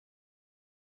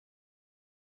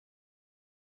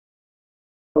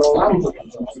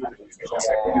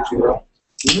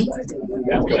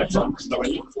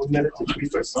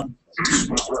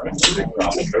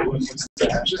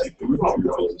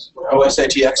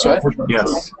OSATX, right?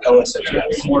 Yes. OSATX.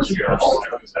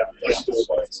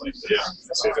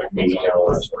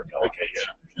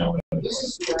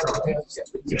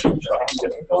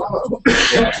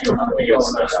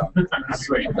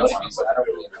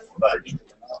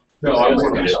 No, I'm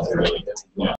working on it.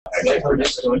 Yeah.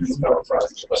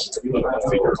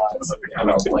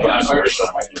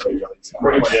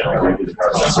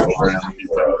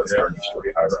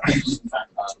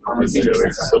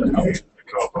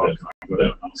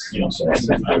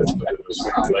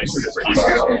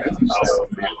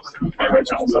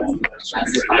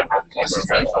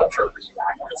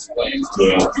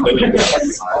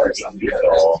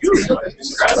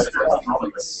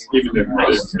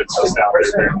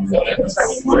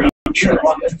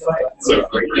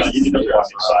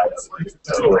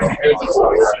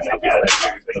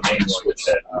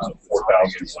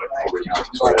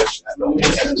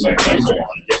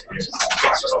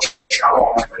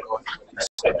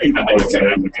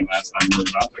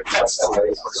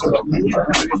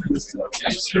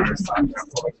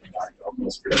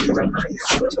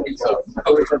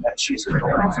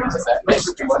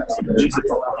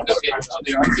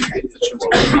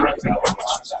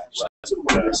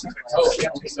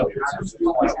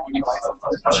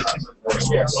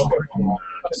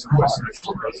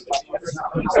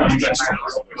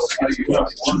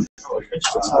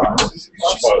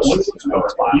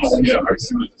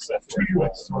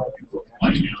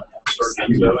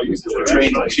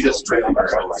 She just trained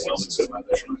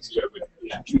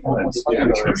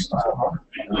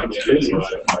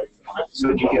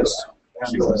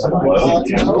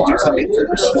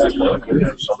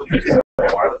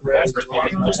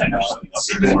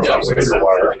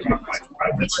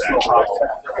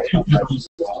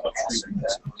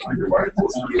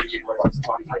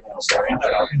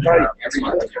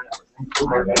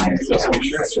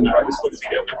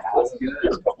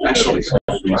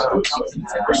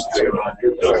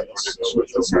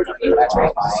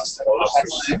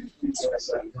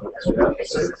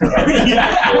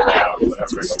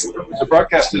The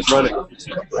broadcast is running.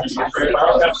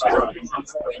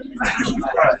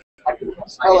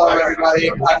 Hello,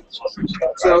 everybody.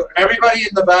 So everybody in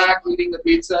the back eating the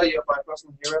pizza, you have my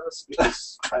personal heroes.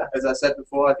 Because, as I said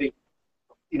before, I think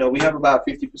we have about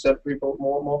 50% people,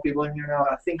 more people in here now.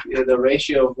 I think the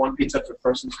ratio of one pizza per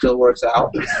person still works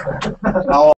out.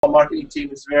 Our marketing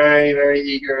team is very, very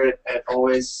eager and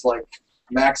always like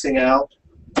maxing out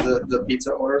the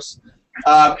pizza orders.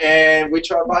 And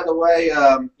which are, by the way,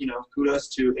 kudos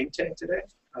to InkTank today.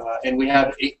 And we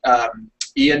have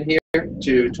Ian here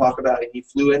to talk about it. He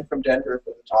flew in from Denver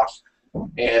for the talk.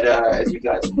 And as you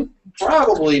guys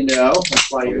probably know,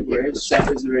 that's why you're here, Ceph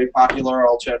is a very popular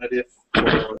alternative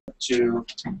to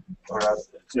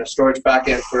storage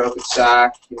backend for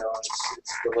OpenStack.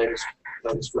 It's the latest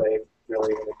wave,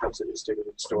 really, when it comes to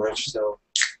distributed storage. So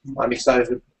I'm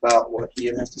excited about what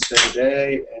Ian has to say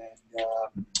today.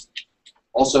 And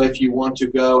also, if you want to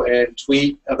go and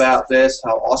tweet about this,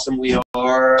 how awesome we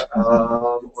are,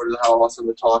 or how awesome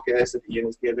the talk is that Ian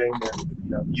is giving,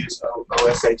 and use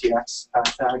OSATX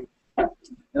hashtag.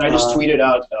 And I just tweeted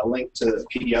out a link to the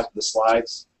PDF of the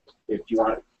slides. If you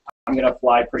want, I'm going to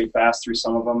fly pretty fast through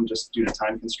some of them just due to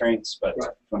time constraints, but if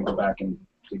you want to go back and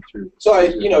dig through. So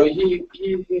he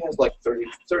has like 30,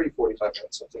 45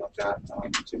 minutes, something like that,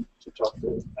 to talk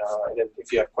through. And then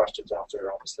if you have questions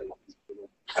after, obviously, we will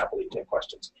happily take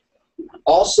questions.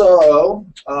 Also,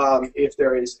 if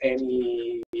there is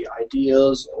any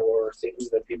ideas or things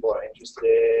that people are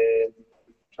interested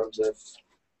in terms of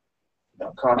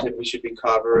content we should be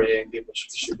covering, people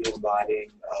should be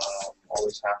inviting,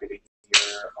 always happy to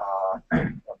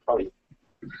hear. Probably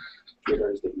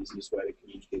Twitter is the easiest way to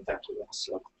communicate that to us.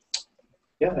 So,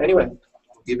 yeah, anyway,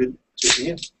 I'll give it to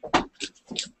Ian. All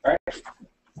right.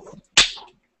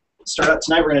 Start out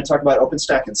tonight, we're going to talk about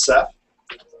OpenStack and Ceph.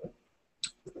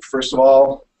 First of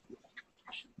all,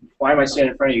 why am I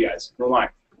standing in front of you guys? Who am I?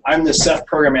 I'm the Ceph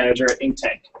program manager at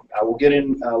InkTank. We'll get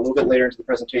in a little bit later into the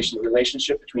presentation the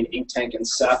relationship between InkTank and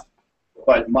Ceph,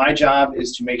 but my job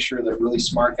is to make sure that really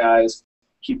smart guys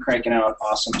keep cranking out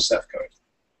awesome Ceph code.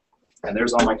 And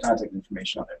there's all my contact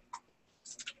information on it.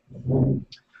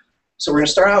 So we're going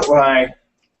to start out by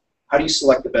how do you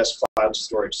select the best cloud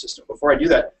storage system? Before I do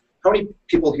that, how many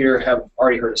people here have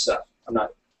already heard of Ceph? I'm not.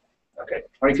 Okay.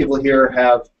 How many people here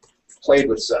have played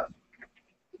with Ceph?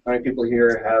 How many people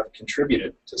here have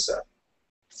contributed to Ceph?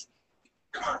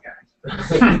 Come on,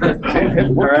 guys.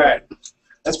 All right.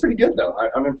 That's pretty good, though.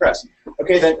 I'm impressed.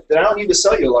 Okay, then I don't need to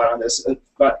sell you a lot on this,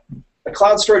 but a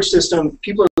cloud storage system,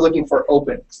 people are looking for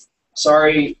open.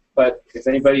 Sorry, but if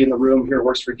anybody in the room here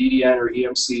works for DDN or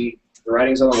EMC, the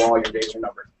writing's on the wall, your days are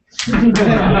numbered.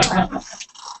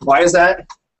 Why is that?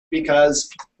 Because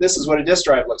this is what a disk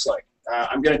drive looks like.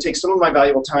 I'm going to take some of my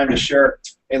valuable time to share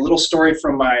a little story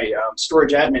from my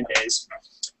storage admin days.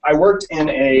 I worked in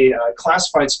a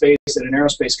classified space at an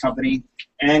aerospace company,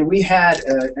 and we had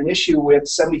an issue with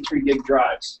 73 gig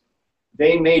drives.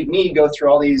 They made me go through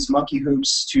all these monkey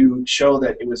hoops to show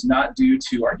that it was not due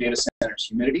to our data center's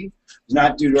humidity, it was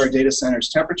not due to our data center's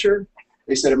temperature.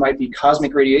 They said it might be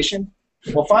cosmic radiation.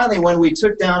 Well, finally, when we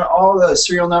took down all the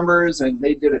serial numbers and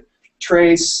they did a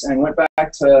trace and went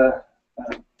back to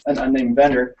an unnamed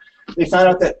vendor, they found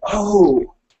out that,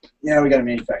 oh, yeah, we got a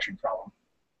manufacturing problem.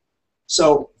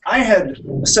 So I had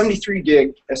a 73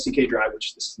 gig SDK drive,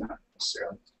 which this is not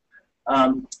necessarily,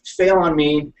 fail on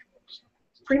me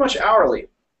pretty much hourly.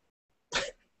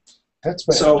 That's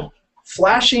bad. So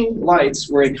flashing lights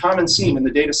were a common theme in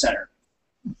the data center.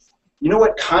 You know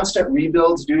what constant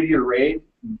rebuilds do to your RAID?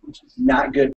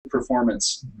 Not good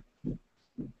performance.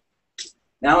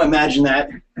 Now imagine that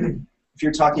if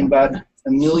you're talking about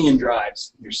 1 million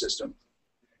drives in your system.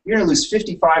 You're going to lose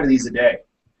 55 of these a day.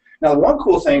 Now, the one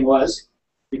cool thing was,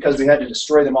 because we had to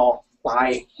destroy them all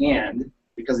by hand,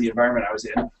 because of the environment I was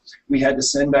in, we had to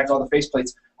send back all the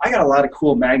faceplates. I got a lot of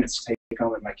cool magnets to take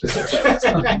home in my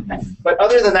kitchen. But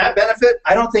other than that benefit,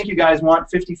 I don't think you guys want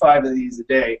 55 of these a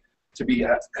day to be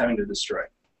having to destroy.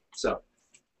 So,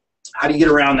 how do you get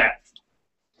around that?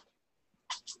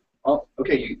 Oh,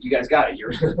 okay, you guys got it.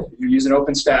 You're using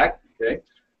OpenStack. Okay,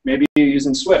 maybe you're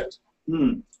using Swift. What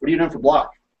are you doing for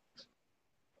block?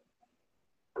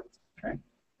 Okay.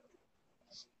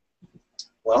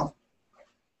 Well,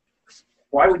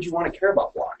 why would you want to care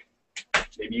about block?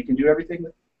 Maybe you can do everything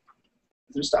with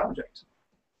just object.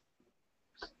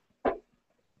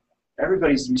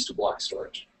 Everybody's used to block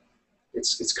storage.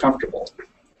 It's comfortable.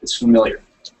 It's familiar.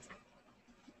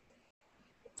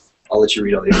 I'll let you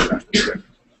read all the other.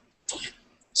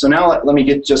 So now let me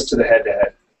get just to the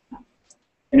head-to-head.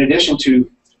 In addition to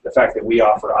the fact that we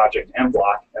offer object and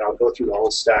block, and I'll go through the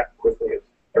whole stack quickly of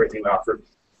everything we offer,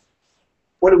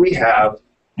 what do we have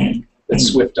that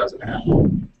Swift doesn't have?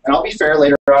 And I'll be fair,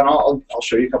 later on I'll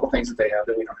show you a couple things that they have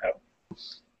that we don't have.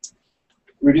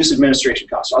 Reduce administration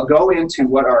costs. I'll go into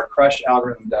what our crush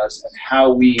algorithm does and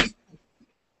how we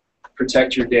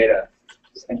protect your data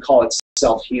and call it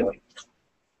self-healing.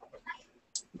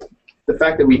 The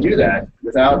fact that we do that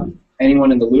without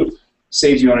anyone in the loop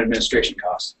saves you on administration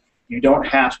costs. You don't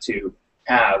have to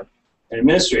have an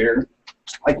administrator,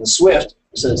 like in Swift,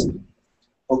 who says,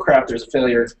 oh crap, there's a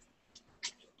failure,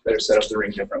 better set up the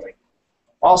ring differently.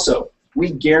 Also,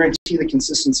 we guarantee the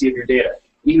consistency of your data,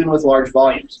 even with large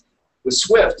volumes. With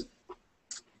Swift,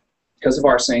 because of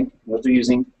rsync, what they're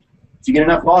using, if you get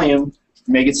enough volume,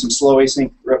 you may get some slow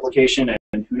async replication,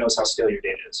 and who knows how stale your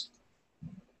data is.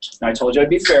 Now, I told you I'd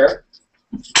be fair.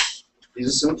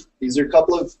 These are a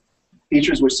couple of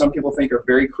features which some people think are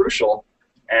very crucial,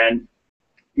 and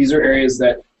these are areas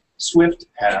that Swift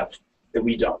have that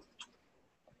we don't.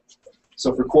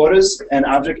 So for quotas and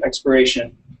object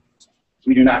expiration,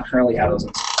 we do not currently have those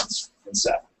in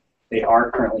Ceph. They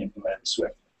are currently implemented in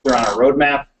Swift. They're on our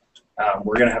roadmap.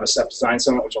 We're going to have a Ceph Design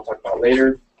Summit, which I'll talk about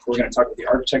later. We're going to talk about the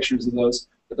architectures of those,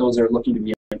 but those are looking to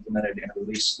be implemented in a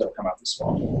release that will come out this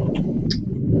fall.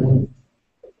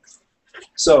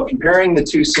 So comparing the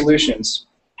two solutions,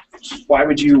 why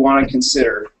would you want to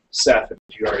consider Ceph if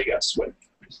you already got Swift?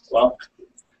 Well,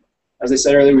 as I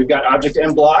said earlier, we've got object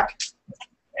and block,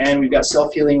 and we've got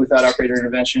self-healing without operator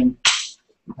intervention,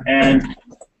 and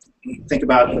think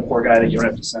about the poor guy that you don't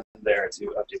have to send there to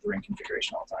update the ring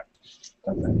configuration all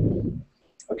the time.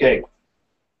 Okay.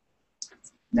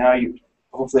 Now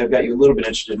hopefully I've got you a little bit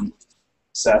interested in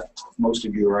Ceph. Most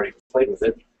of you already played with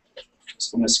it.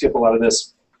 So I'm going to skip a lot of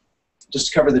this just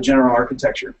to cover the general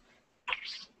architecture.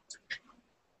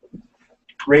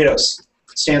 RADOS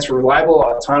stands for Reliable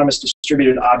Autonomous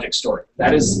Distributed Object Store.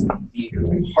 That is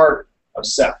the heart of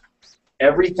Ceph.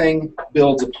 Everything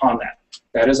builds upon that.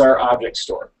 That is our object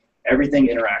store. Everything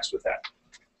interacts with that.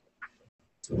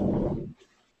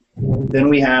 Then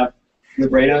we have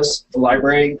LibRados, the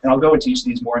library, and I'll go into each of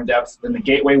these more in depth. Then the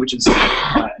gateway, which is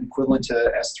equivalent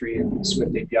to S3 and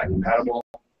Swift API compatible,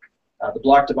 the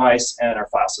block device, and our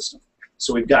file system.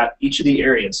 So we've got each of the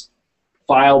areas,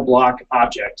 file, block,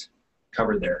 object,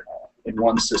 covered there in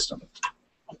one system.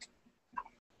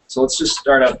 So let's just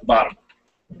start at the bottom.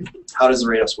 How does the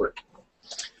RADOS work?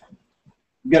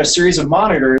 We've got a series of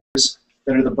monitors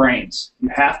that are the brains. You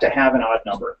have to have an odd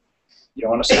number. You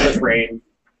don't want to split brain.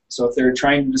 So if they're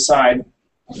trying to decide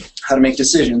how to make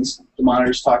decisions, the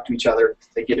monitors talk to each other,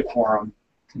 they get a quorum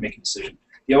to make a decision.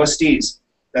 The OSDs,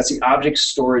 that's the object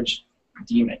storage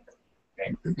daemon.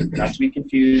 Okay? Not to be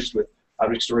confused with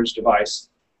object storage device.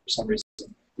 For some reason,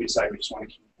 we decided we just want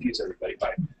to confuse everybody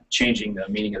by changing the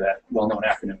meaning of that well-known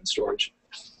acronym in storage.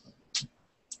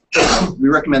 We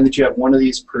recommend that you have one of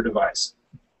these per device.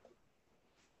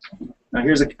 Now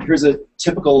here's a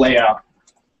typical layout.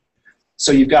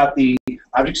 So you've got the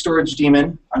object storage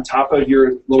daemon on top of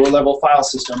your lower level file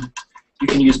system. You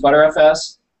can use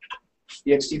ButterFS,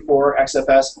 ext4,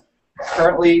 XFS.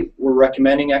 Currently, we're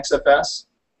recommending XFS.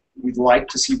 We'd like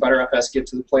to see ButterFS get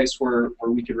to the place where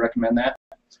we could recommend that.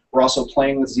 We're also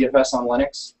playing with ZFS on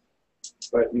Linux,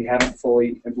 but we haven't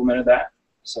fully implemented that.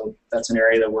 So that's an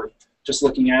area that we're just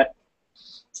looking at.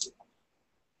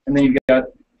 And then you've got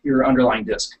your underlying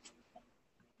disk.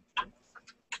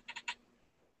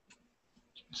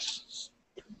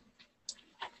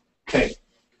 Okay,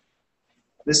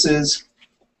 this is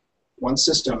one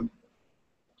system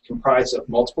comprised of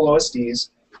multiple OSDs.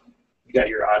 You got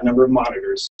your odd number of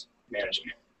monitors managing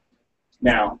it.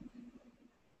 Now,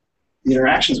 the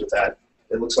interactions with that,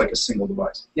 it looks like a single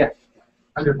device. Yeah.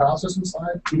 On your file system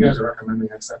side, you guys are recommending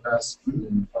XFS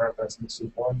and ButterFS and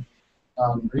C4.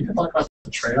 Are you going to talk about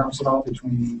the trade-offs at all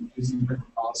between using different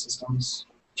file systems?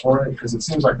 Or because it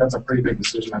seems like that's a pretty big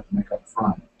decision I have to make up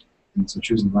front. And so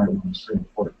choosing the right one is pretty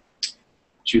important.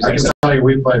 I can tell you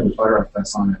we played with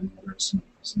ButterFS on it, and there's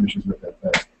some issues with it,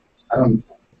 but I haven't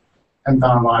found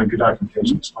a lot of good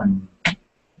documentation explaining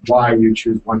why you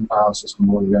choose one file system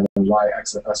or the other, why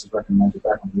XFS is recommended.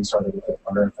 Back when we started with it,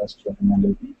 ButterFS is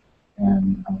recommended,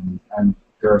 and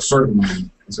there are certain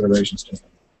considerations to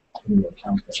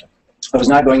account there. I was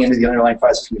not going into the underlying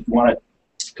file system. If you want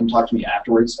to come talk to me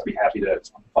afterwards, I'd be happy to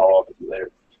follow up with you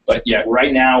later. But yeah,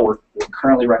 right now we're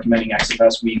currently recommending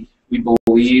XFS. We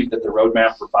believe that the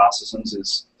roadmap for file systems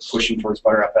is pushing towards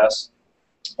ButterFS,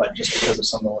 but just because of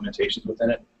some of the limitations within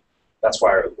it, that's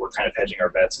why we're kind of hedging our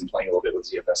bets and playing a little bit with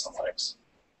ZFS on Linux.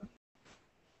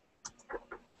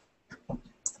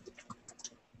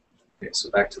 Okay, so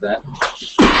back to that.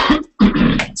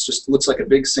 It just looks like a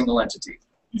big single entity.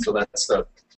 So that's the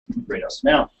Rados.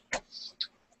 Now,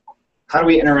 how do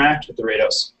we interact with the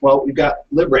Rados? Well, we've got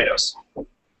librados,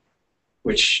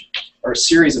 which are a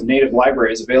series of native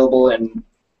libraries available in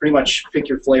pretty much pick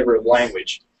your flavor of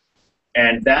language.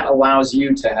 And that allows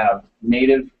you to have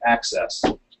native access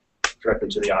directly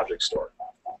to the object store.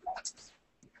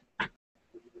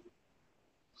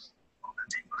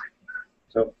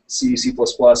 So C, C++,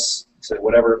 so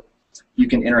whatever, you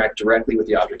can interact directly with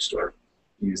the object store.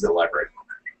 Use the library.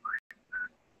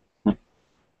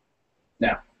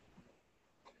 Now,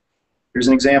 here's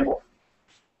an example.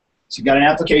 So you've got an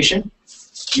application.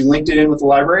 You linked it in with the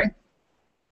library.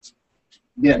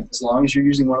 Again, as long as you're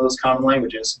using one of those common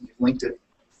languages, you've linked it,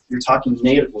 you're talking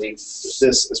natively with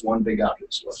this as one big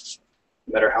object store.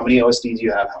 No matter how many OSDs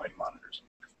you have, how many monitors.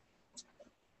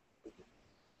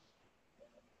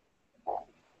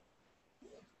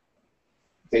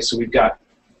 Okay, so we've got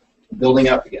building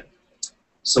up again.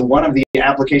 So one of the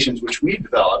applications which we've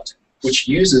developed, which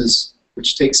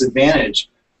takes advantage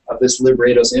of this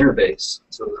librados interface,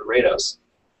 so the Rados,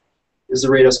 is the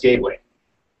Rados Gateway,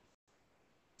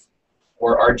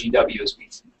 or RGW as we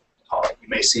call it. You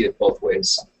may see it both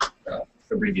ways,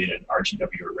 abbreviated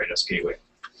RGW or Rados Gateway.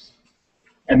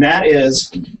 And that is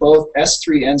both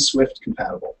S3 and Swift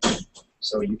compatible.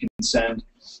 So you can send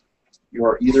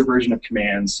your either version of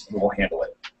commands and we'll handle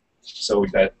it. So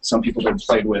we've got some people that have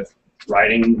played with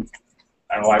writing,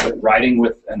 I don't know why, but writing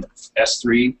with an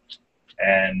S3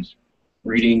 and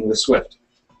reading with Swift.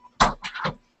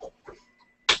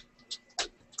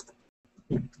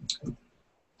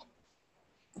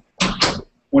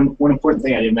 One important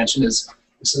thing I didn't mention is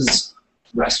this is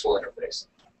RESTful interface.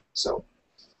 So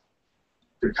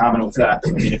if you're common with that,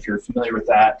 I mean, if you're familiar with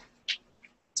that,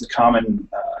 it's a common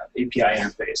API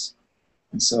interface.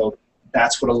 And so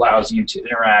that's what allows you to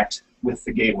interact with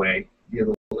the gateway via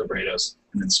the librados.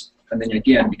 And then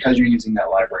again, because you're using that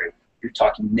library, you're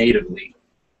talking natively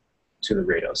to the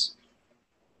Rados.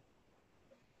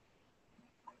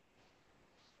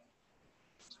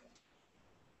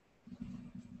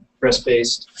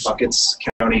 REST-based, buckets,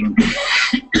 counting.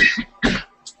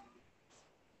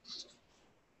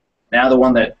 Now the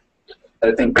one that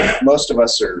I think most of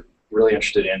us are really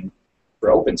interested in for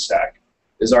OpenStack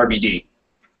is RBD,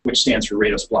 which stands for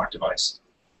Rados Block Device.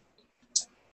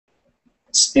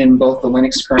 It's in both the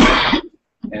Linux kernel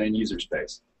and in user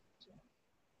space.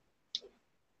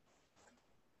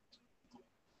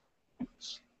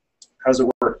 How does it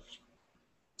work?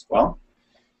 Well,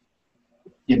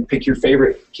 You can pick your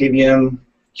favorite KVM,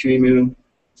 QEMU.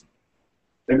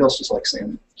 Maybe else just like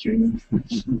saying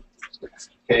QEMU.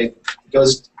 Okay, it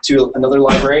goes to another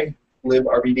library,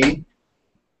 librvd,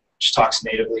 which talks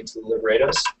natively to the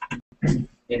libRados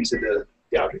into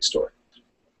the object store.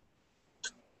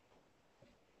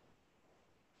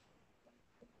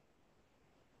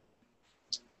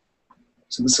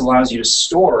 So this allows you to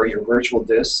store your virtual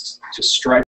disks, to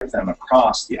stripe them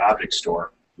across the object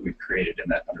store that we've created in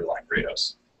that underlying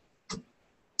Rados.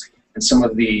 And some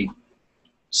of the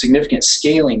significant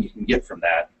scaling you can get from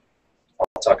that,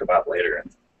 I'll talk about later.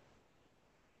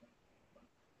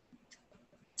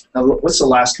 Now, what's the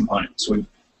last component? So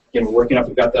again, we're working up,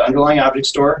 we've got the underlying object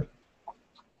store,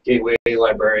 gateway,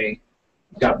 library,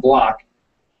 we've got block,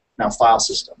 now file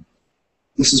system.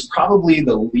 This is probably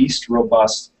the least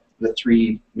robust of the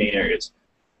three main areas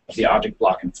of the object,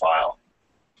 block, and file,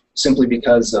 simply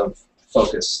because of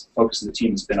focus. Focus of the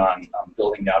team has been on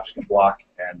building the object and block,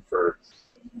 and for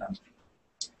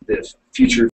the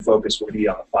future focus will be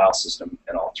on the file system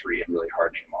and all three and really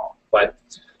hardening them all. But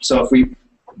so if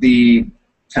the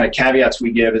kind of caveats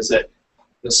we give is that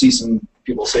you'll see some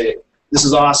people say, this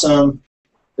is awesome,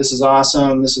 this is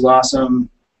awesome, this is awesome,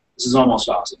 this is almost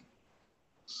awesome.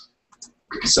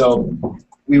 So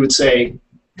we would say,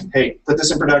 hey, put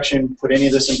this in production, put any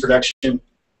of this in production.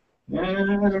 I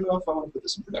don't know if I want to put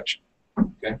this in production.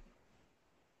 Okay.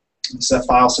 The Ceph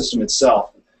file system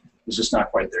itself is just not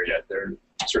quite there yet. There are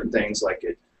certain things like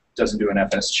it doesn't do an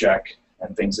FS check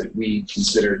and things that we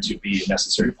consider to be a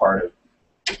necessary part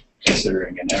of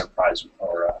considering an enterprise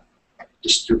or a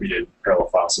distributed parallel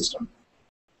file system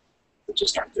that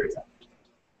just aren't there yet.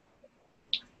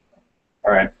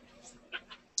 All right.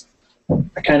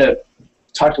 I kind of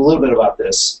talked a little bit about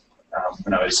this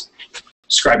when I was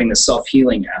describing the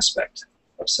self-healing aspect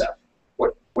of Ceph.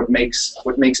 What makes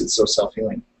it so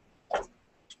self-healing?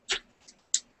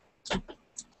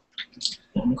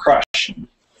 Crush.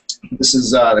 This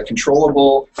is the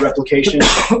controllable replication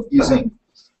using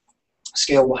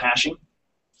scalable hashing.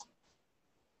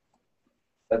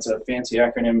 That's a fancy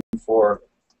acronym for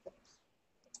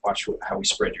watch how we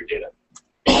spread your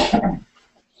data.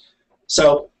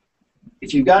 So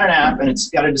if you've got an app and it's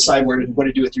got to decide what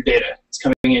to do with your data, it's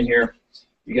coming in here,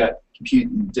 you got compute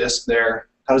and disk there,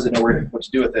 how does it know what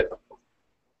to do with it?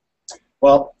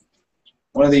 Well,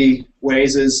 one of the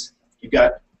ways is you've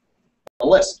got a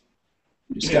list.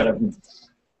 You just got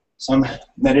some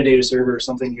metadata server or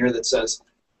something here that says,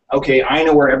 okay, I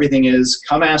know where everything is,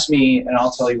 come ask me and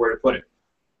I'll tell you where to put it.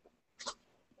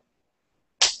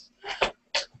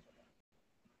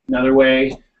 Another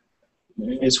way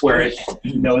is where it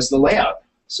knows the layout.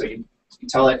 So you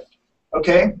tell it,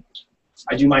 okay,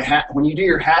 I do my when you do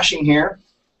your hashing here,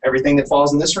 everything that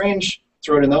falls in this range,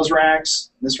 throw it in those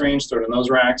racks, in this range, throw it in those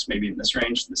racks, maybe in this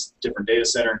range, this different data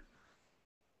center.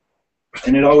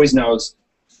 And it always knows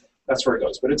that's where it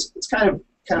goes. But it's kind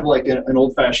of like an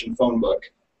old-fashioned phone book.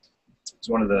 It's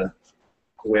one of the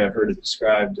way I've heard it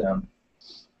described.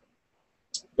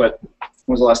 But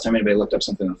when was the last time anybody looked up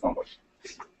something in a phone book?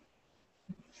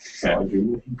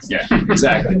 Okay. Yeah,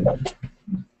 exactly.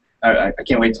 I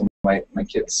can't wait till my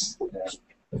kids.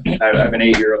 I have an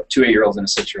 2 8-year-olds and a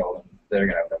 6-year-old. They're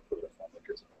gonna have that phone book.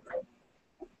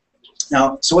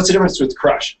 Now, so what's the difference with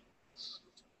Crush?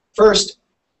 First,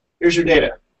 here's your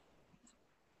data.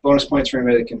 Bonus points for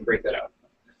anybody that can break that out.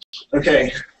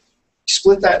 Okay,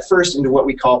 split that first into what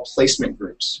we call placement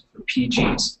groups, or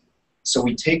PGs. So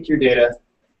we take your data,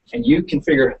 and you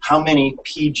configure how many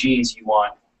PGs you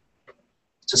want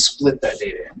to split that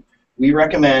data in. We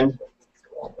recommend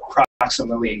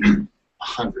approximately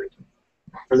 100.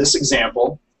 For this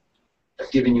example,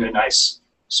 I've given you a nice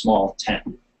small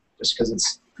 10, just because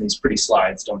it's these pretty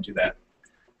slides. Don't do that.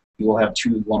 You will have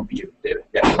too lumpy of data.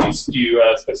 Yeah. Do you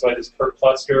specify this per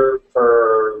cluster,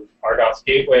 per Argos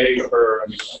gateway, or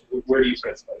where do you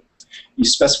specify it? You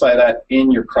specify that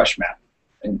in your Crush map.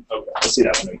 And okay, let's see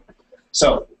that one.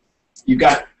 So you've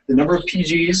got the number of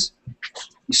PGs,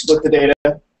 you split the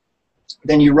data,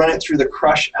 then you run it through the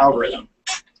Crush algorithm.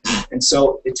 And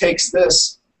so it takes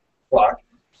this block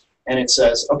and it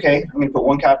says, okay, I'm going to put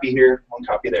one copy here, one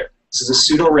copy there. This is a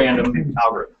pseudo-random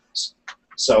algorithm.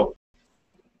 So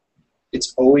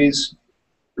it's always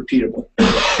repeatable.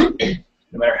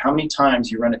 No matter how many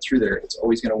times you run it through there, it's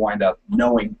always going to wind up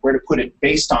knowing where to put it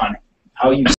based on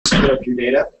how you split up your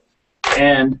data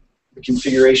and the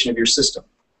configuration of your system.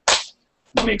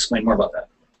 Let me explain more about that.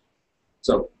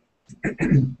 So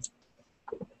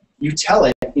you tell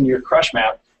it in your Crush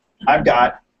map, I've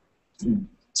got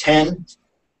 10,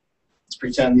 let's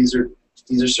pretend these are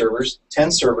servers,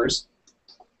 10 servers,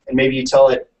 and maybe you tell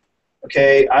it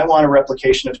okay, I want a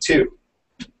replication of 2.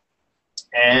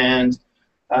 And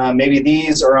maybe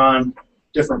these are on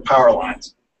different power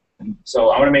lines. So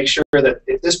I want to make sure that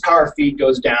if this power feed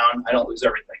goes down, I don't lose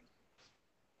everything.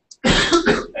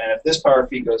 And if this power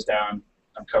feed goes down,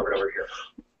 I'm covered over here.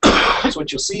 So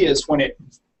what you'll see is when it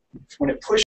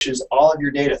pushes all of your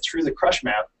data through the crush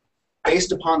map,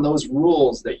 based upon those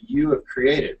rules that you have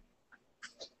created,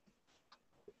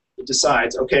 it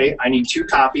decides, okay, I need 2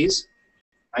 copies.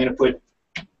 I'm going to put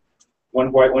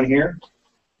one white one here,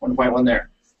 one white one there.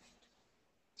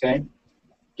 Okay?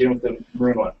 Get with the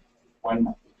maroon one.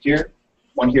 One here,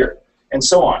 one here, and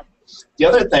so on. The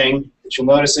other thing that you'll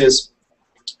notice is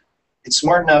it's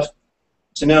smart enough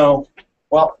to know,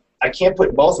 well, I can't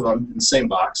put both of them in the same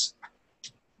box.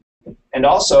 And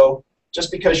also,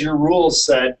 just because your rules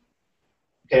said,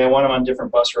 okay, I want them on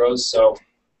different bus rows, so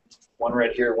one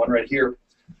right here, one right here,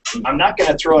 I'm not going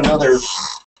to throw another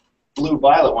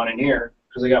blue-violet one in here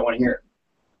because I got one here.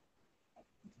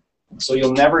 So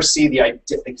you'll never see the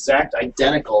exact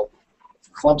identical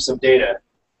clumps of data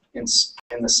in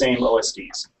the same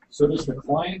OSDs. So does the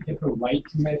client get the right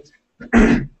commit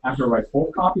after write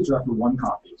both copies or after one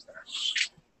copy is there?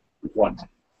 One.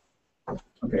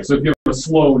 Okay, so if you have a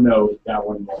slow node, that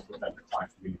one won't prevent the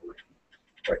client from being able to.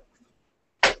 Right.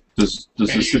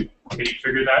 Can you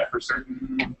trigger that for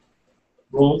certain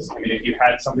rules? I mean, if you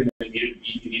had something that you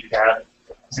needed to have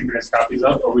synchronous copies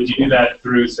of, or would you do that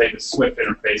through, say, the Swift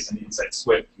interface, and inside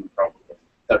Swift you would probably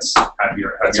That's how we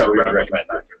would recommend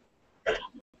that.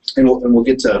 and we'll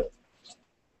get to.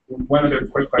 One other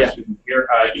quick question here.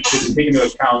 Should you take into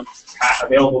account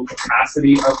available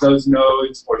capacity of those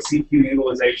nodes or CPU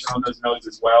utilization on those nodes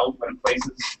as well when it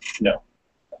places? No.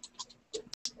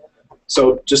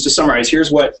 So just to summarize,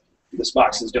 here's what this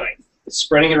box is doing. It's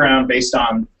spreading it around based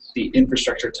on the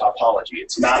infrastructure topology.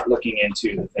 It's not looking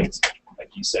into the things, like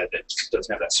you said, that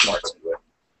doesn't have that smarts into it.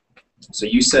 So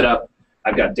you set up,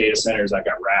 I've got data centers, I've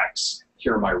got racks,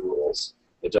 here are my rules.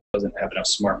 It doesn't have enough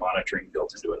smart monitoring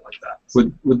built into it like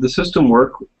that. Would the system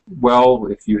work well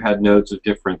if you had nodes of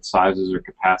different sizes or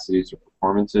capacities or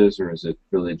performances, or is it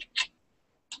really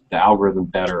the algorithm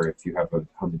better if you have a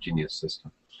homogeneous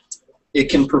system?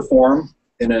 It can perform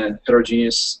in a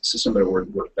heterogeneous system, but it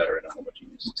would work better in a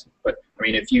homogeneous system. But I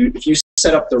mean, if you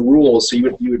set up the rules, so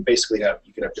you would basically have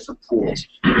different pools.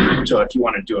 So if you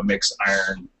want to do a mixed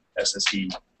iron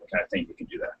SSD kind of thing, you can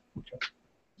do that.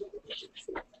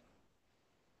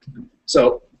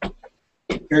 So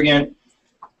here again,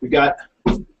 we got.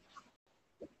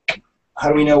 How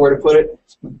do we know where to put it?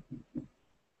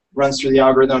 Runs through the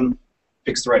algorithm,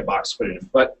 picks the right box to put it in.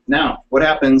 But now, what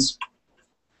happens?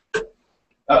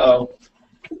 Uh-oh.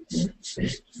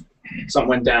 Something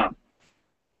went down.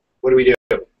 What do we do?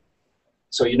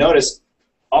 So you notice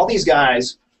all these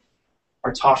guys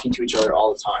are talking to each other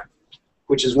all the time,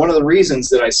 which is one of the reasons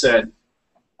that I said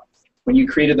when you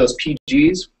created those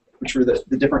PGs, which were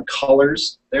the different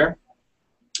colors there,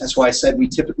 that's why I said we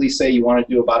typically say you want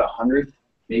to do about 100,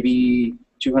 maybe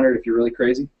 200 if you're really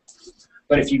crazy.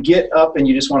 But if you get up and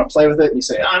you just want to play with it and you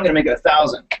say, oh, I'm going to make it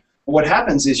 1,000, well, what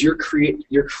happens is you're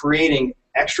creating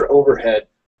extra overhead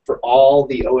for all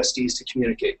the OSDs to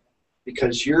communicate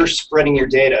because you're spreading your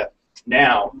data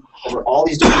now over all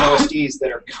these different OSDs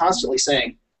that are constantly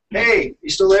saying, hey, you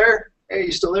still there? Hey,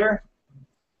 you still there?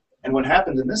 And what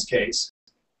happened in this case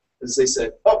is they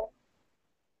said, oh,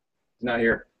 he's not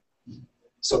here.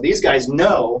 So these guys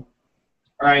know,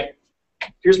 all right,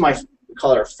 here's my, we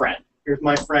call it our friend. Here's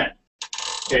my friend,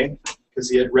 okay? Because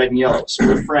he had red and yellow, so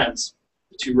we're friends,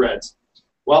 the 2 reds.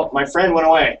 Well, my friend went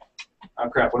away. Oh,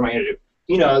 crap, what am I going to do?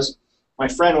 He knows, my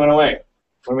friend went away.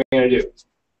 What am I going to do?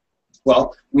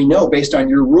 Well, we know based on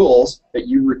your rules that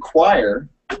you require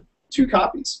 2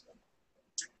 copies.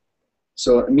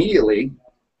 So immediately,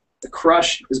 the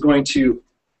crush is going to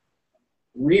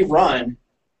rerun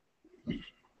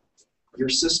your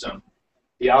system,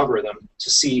 the algorithm, to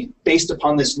see based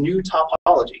upon this new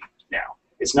topology now.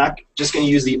 It's not just going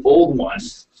to use the old one,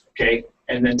 okay,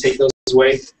 and then take those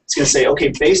away. It's going to say,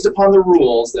 okay, based upon the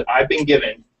rules that I've been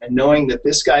given and knowing that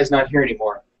this guy's not here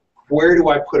anymore, where do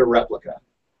I put a replica?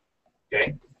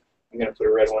 Okay, I'm going to put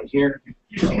a red one here,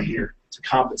 red one here, to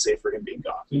compensate for him being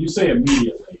gone. So you say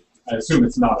immediately. I assume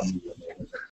it's not immediately. There's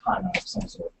a timeout of some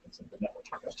sort. It's like the network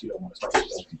because you don't want to start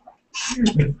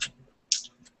building.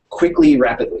 Quickly,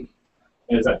 rapidly.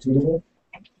 And is that tunable?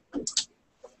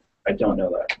 I don't know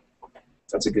that.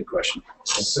 That's a good question.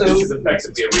 So this is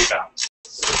effectively a rebound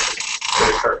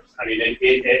that occurs. I mean,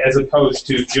 as opposed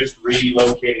to just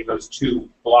relocating those 2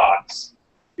 blocks.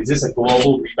 Is this a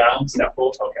global rebound? No.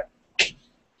 Okay.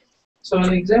 So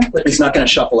an example. It's not going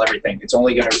to shuffle everything. It's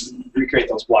only going to recreate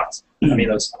those blocks. I mean,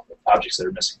 those objects that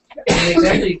are missing. In the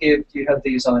example you gave, you had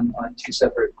these on two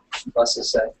separate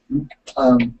buses, say.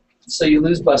 So you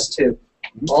lose bus 2.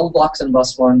 All the blocks in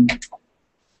bus 1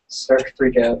 start to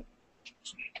freak out.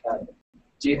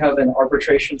 Do you have an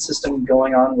arbitration system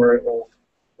going on where it will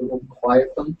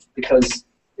quiet them because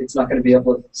it's not going to be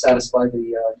able to satisfy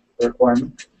the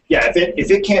requirement? Yeah,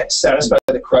 if it can't satisfy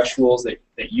the crush rules that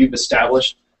you've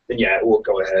established, then yeah, it will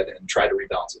go ahead and try to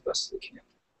rebalance as best as it can.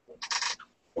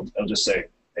 It'll just say,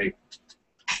 hey,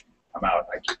 I'm out.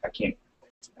 I can't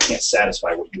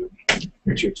satisfy what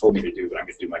you told me to do, but I'm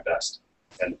going to do my best.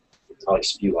 And it'll probably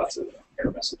spew lots of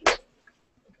error messages.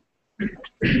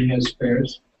 He has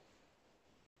spares.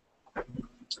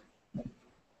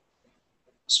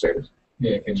 Spares.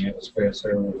 Yeah, can you have a spare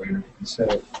server where instead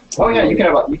of Oh yeah, you can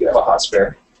have a hot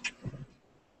spare.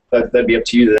 That'd be up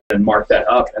to you to then mark that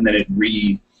up, and then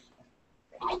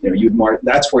you'd mark.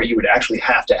 That's where you would actually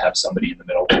have to have somebody in the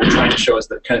middle. What we're trying to show is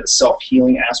the kind of the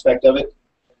self-healing aspect of it,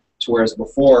 to whereas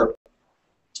before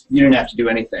you didn't have to do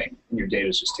anything, and your data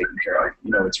is just taken care of.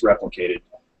 It's replicated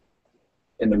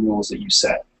in the rules that you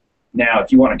set. Now,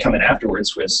 if you want to come in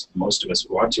afterwards, which most of us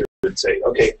would want to, and say,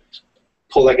 okay,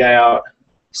 pull that guy out,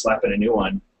 slap in a new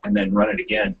one, and then run it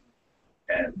again,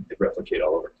 and it replicate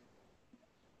all over.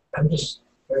 I'm just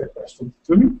I have a question.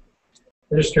 Mm-hmm.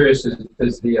 I'm just curious,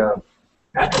 does the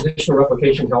additional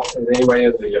replication help in any way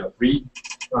of the read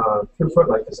throughput?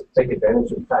 Like, does it take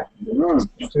advantage of the fact that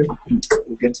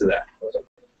We'll get to that,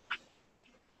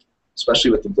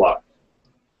 especially with the block.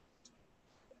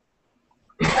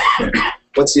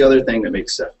 What's the other thing that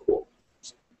makes Ceph cool?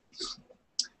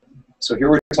 So here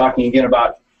we're talking again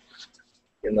about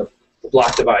in the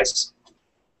block device.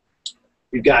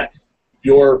 We've got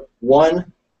your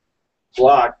one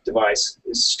block device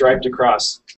is striped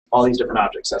across all these different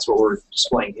objects. That's what we're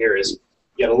displaying here. Is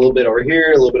you got a little bit over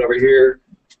here, a little bit over here,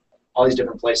 all these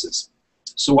different places.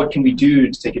 So what can we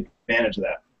do to take advantage of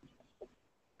that?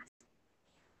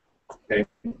 Okay.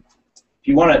 If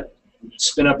you want to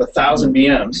spin up 1,000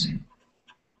 VMs, do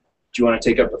you want to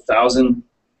take up 1,000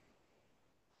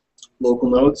 local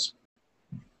nodes?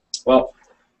 Well,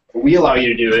 what we allow you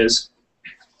to do is,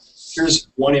 here's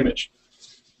one image.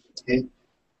 Okay.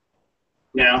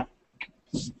 Now,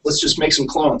 let's just make some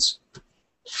clones.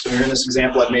 So here in this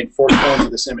example, I've made 4 clones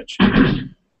of this image.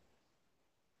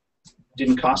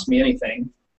 Didn't cost me anything.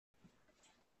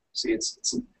 See, this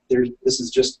is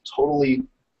just totally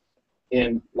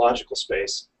in logical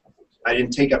space. I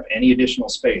didn't take up any additional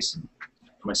space in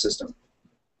my system.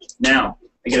 Now,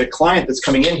 I get a client that's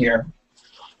coming in here,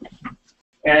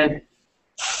 and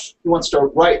he wants to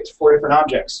write 4 different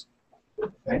objects.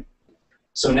 Okay?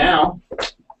 So now,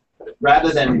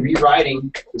 rather than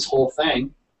rewriting this whole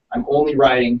thing, I'm only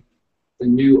writing the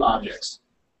new objects.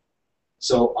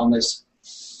 So on this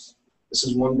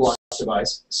is one block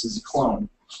device. This is a clone.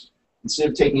 Instead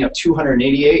of taking up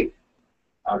 288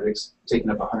 objects, I'm taking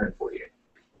up 148.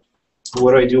 But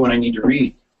what do I do when I need to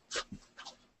read?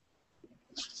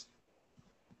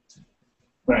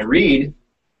 When I read,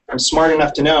 I'm smart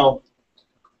enough to know,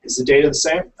 is the data the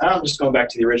same? I'm just going back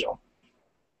to the original.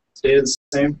 Is the data the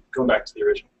same? Going back to the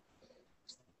original.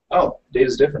 Oh,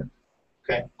 data's different.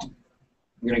 Okay. I'm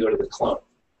going to go to the clone.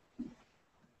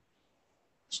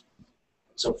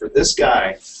 So for this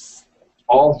guy,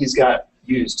 all he's got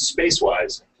used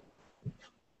space-wise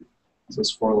is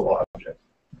this 4 little object.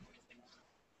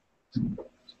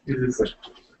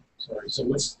 Sorry. So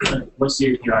what's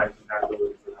the API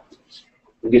compatibility for that?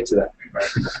 We'll get to that.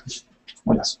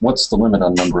 What's the limit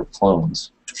on number of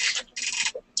clones?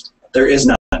 There is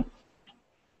none.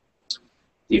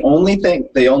 The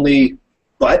only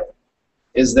but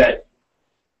is that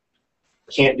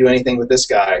you can't do anything with this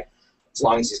guy as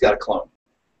long as he's got a clone.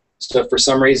 So if for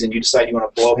some reason you decide you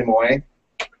want to blow him away,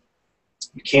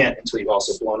 you can't until you've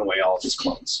also blown away all of his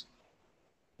clones.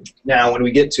 Now, when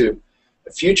we get to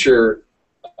a future,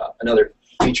 another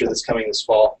feature that's coming this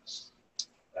fall,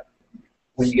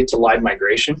 when you get to live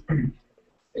migration, then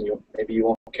maybe you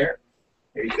won't care.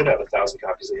 Maybe you could have 1,000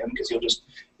 copies of him because you'll just,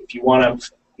 if you want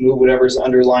to move whatever's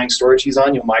underlying storage he's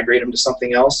on, you'll migrate him to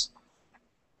something else,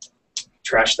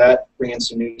 trash that, bring in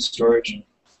some new storage.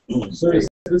 So is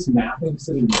this mapping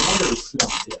sitting down or is it sit on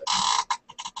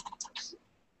disk?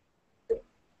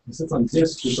 It sits on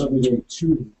disk, you're suddenly doing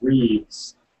 2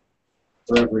 reads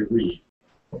for every read.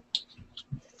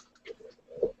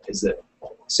 Is it?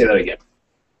 Say that again.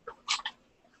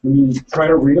 When you try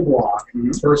to read a block,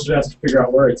 first it has to figure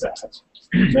out where it's at,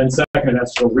 then second it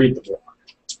has to go read the block.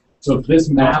 So if this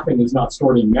mapping is not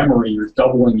stored in memory, you're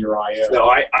doubling your I/O. No,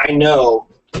 I know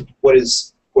what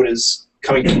is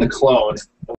coming from the clone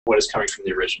and what is coming from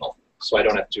the original. so I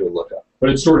don't have to do a lookup. But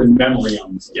it's stored in memory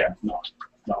on the system, Yeah. not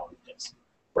on disk.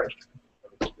 Right.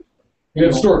 You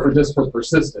can store it for disk for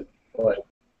persistent, but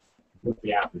with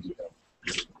the app, you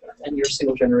don't. And your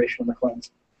single generation on the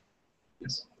clones.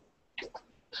 Yes.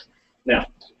 Now,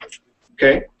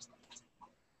 okay,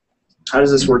 how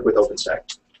does this work with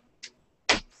OpenStack?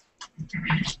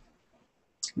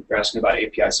 You're asking about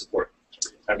API support.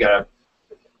 I've got a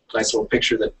nice little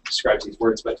picture that describes these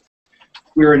words, but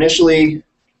we were initially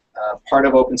part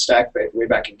of OpenStack way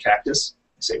back in Cactus.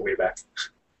 I say way back.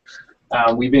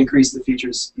 We've increased the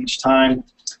features each time.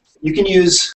 You can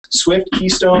use Swift,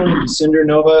 Keystone, Cinder,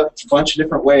 Nova, a bunch of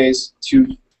different ways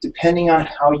to, depending on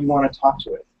how you want to talk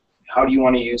to it. How do you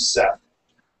want to use Ceph?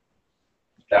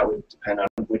 That would depend on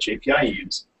which API you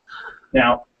use.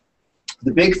 Now,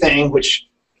 the big thing, which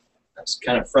I was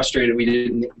kind of frustrated we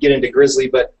didn't get into Grizzly,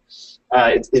 but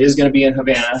it is going to be in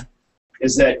Havana,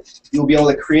 is that you'll be able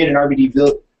to create an RBD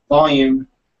volume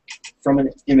from an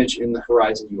image in the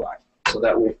Horizon UI. So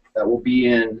that will be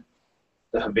in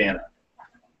the Havana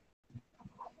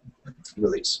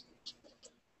release.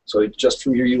 So just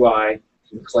from your UI,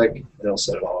 you can click, and it'll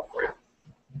set it all up for you.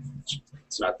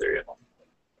 It's not there yet.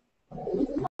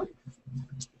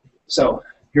 So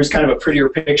here's kind of a prettier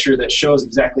picture that shows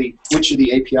exactly which of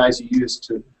the APIs you use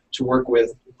to work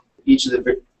with each of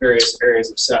the various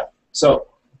areas of Ceph. So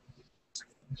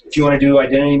if you want to do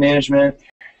identity management,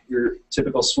 your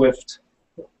typical Swift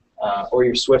or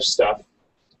your Swift stuff,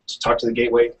 to talk to the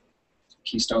gateway,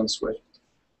 Keystone Swift.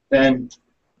 Then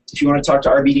if you want to talk to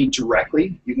RBD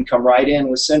directly, you can come right in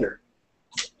with Cinder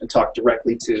and talk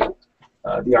directly to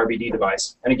the RBD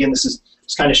device. And again, this is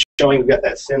just kind of showing we've got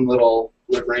that thin little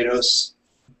Rados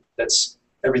that's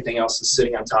everything else is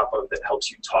sitting on top of that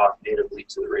helps you talk natively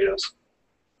to the Rados.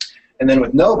 And then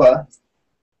with Nova,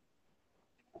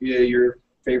 your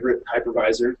favorite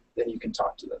hypervisor, then you can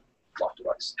talk to the block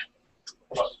device.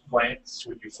 About points,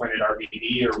 would you point at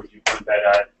RBD or would you point that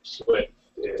at Swift?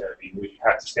 I mean, would you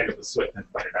have to stand up with Swift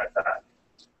and point it at that?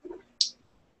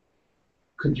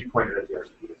 Could you point it at the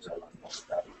RBD?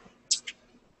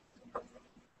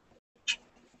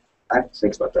 I have to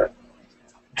think about that.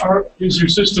 Is your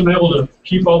system able to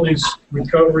keep all these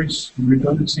recoveries and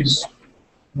redundancies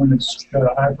when it's got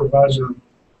a hypervisor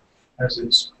as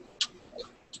its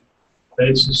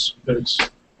basis? But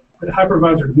the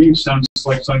hypervisor to me sounds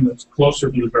like something that's closer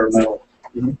to the bare metal.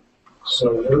 Mm-hmm.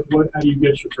 So how do you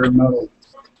get your bare metal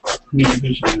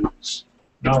communication and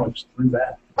knowledge through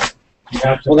that?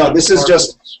 Well, no, this is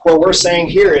just what we're saying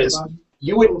here is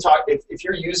you wouldn't talk if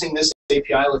you're using this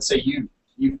API. Let's say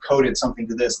you've coded something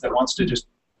to this that wants to just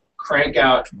crank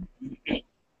out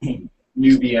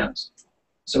new VMs.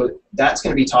 So that's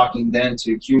going to be talking then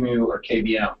to QEMU or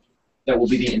KVM. That will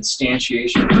be the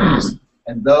instantiation phase,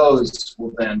 and those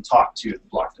will then talk to the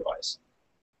block device.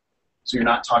 So you're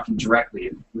not talking directly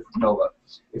with Nova.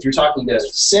 If you're talking to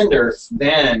Cinder,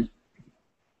 then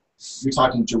you're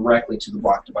talking directly to the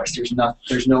block device.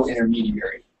 There's no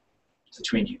intermediary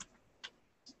between you.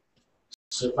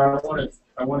 So if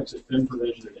I wanted to thin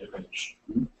provision an image,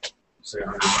 say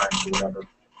 100 times or whatever,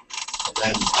 and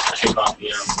then take off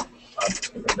VM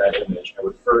from that image, I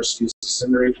would first use the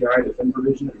Cinder API to thin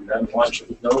provision and then launch it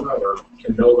with Nova, or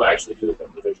can Nova actually do the thin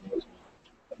provision as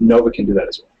well? Nova can do that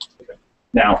as well. Okay.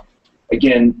 Now,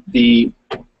 again,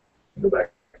 go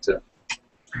back to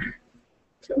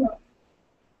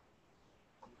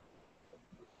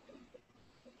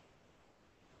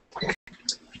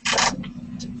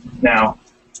now,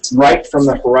 right from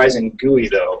the Horizon GUI,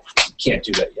 though, you can't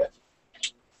do that yet.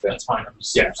 That's fine.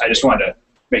 Yeah, I just wanted to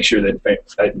make sure that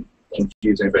I didn't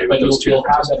confuse anybody with But those two. you'll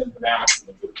have that in the map.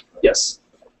 Yes.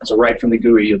 So right from the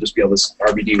GUI, you'll just be able to,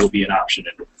 RBD will be an option,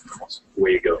 and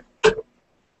away you go.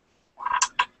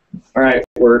 All right,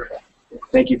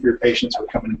 thank you for your patience. We're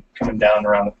coming down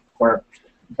around the corner.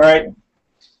 All right.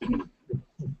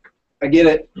 I get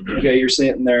it. Okay, you're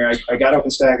sitting there. I got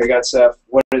OpenStack. I got Ceph.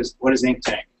 What is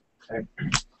Inktank? Okay.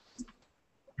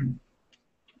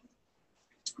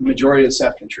 The majority of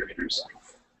Ceph contributors.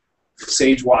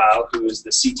 Sage Weil, who is the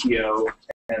CTO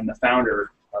and the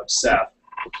founder of Ceph,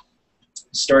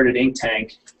 started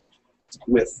Inktank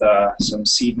with some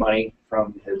seed money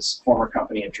from his former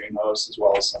company at DreamHost, as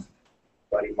well as some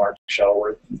buddy Mark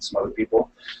Shuttleworth and some other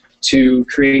people, to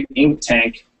create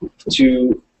Inktank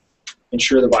to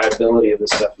ensure the viability of the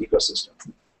Ceph ecosystem.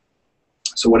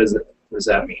 So what does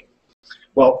that mean?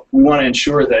 Well, we want to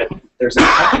ensure that there's a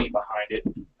company behind it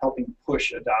helping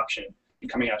push adoption and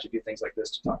coming out to do things like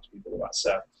this to talk to people about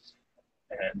Ceph.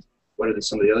 And what are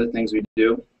some of the other things we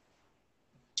do?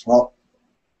 Well,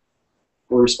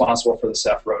 we're responsible for the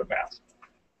Ceph roadmap.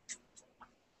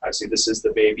 Obviously, this is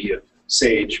the baby of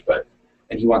Sage,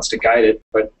 and he wants to guide it,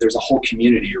 but there's a whole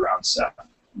community around Ceph.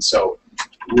 And so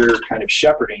we're kind of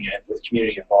shepherding it with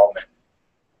community involvement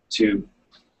to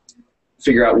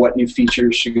figure out what new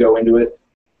features should go into it.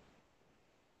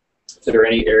 If there are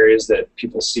any areas that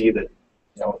people see that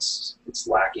it's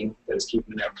lacking, that is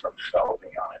keeping them from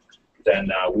developing on it, then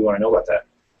we want to know about that.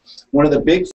 One of the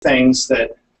big things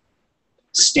that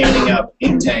standing up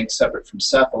Inktank separate from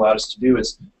Ceph allowed us to do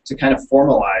is to kind of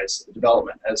formalize the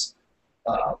development. As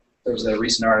there was a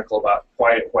recent article about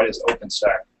why does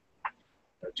OpenStack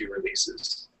do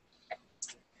releases.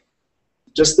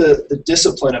 Just the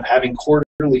discipline of having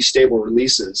quarterly stable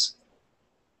releases,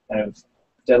 kind of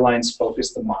deadlines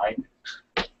focus the mind.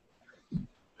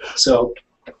 So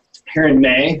here in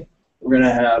May, we're going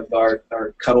to have our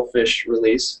Cuttlefish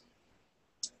release.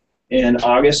 In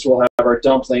August, we'll have our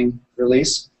Dumpling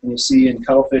release. And you'll see in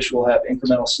Cuttlefish, we'll have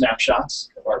incremental snapshots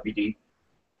of RBD,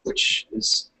 which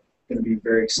is going to be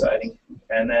very exciting.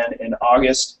 And then in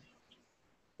August,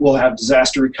 we'll have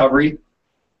disaster recovery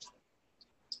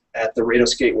at the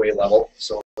Rados Gateway level.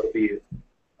 So it'll be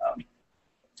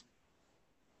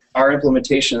our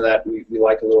implementation of that we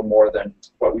like a little more than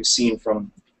what we've seen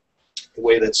from the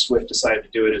way that Swift decided to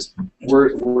do it. Is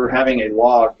we're having a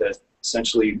log that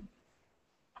essentially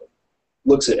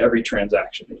looks at every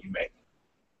transaction that you make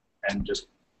and just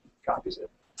copies it.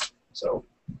 So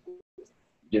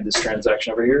you did this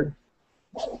transaction over here,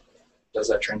 does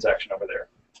that transaction over there.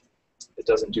 It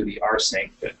doesn't do the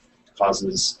rsync that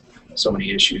causes so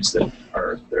many issues that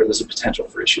there's a potential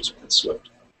for issues with Swift.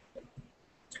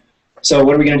 So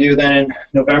what are we going to do then in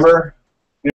November?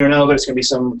 We don't know, but it's going to be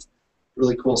some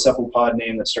really cool cephalopod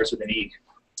name that starts with an E.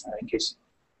 In case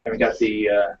we got the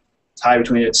tie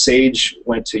between it. Sage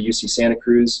went to UC Santa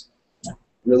Cruz,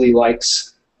 really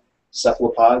likes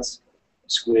cephalopods,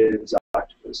 squids,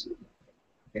 octopuses,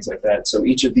 things like that. So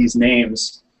each of these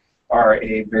names are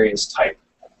a various type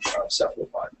of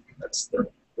cephalopod. That's where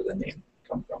the name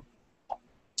comes from.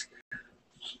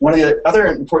 One of the other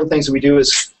important things that we do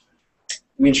is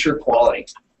we ensure quality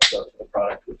of the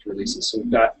product with releases. So we've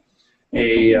got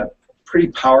a pretty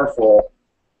powerful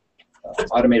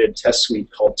automated test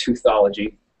suite called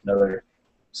Toothology, another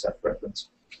Ceph reference.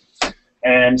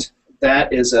 And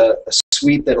that is a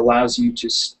suite that allows you to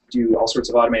do all sorts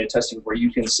of automated testing where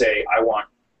you can say, I want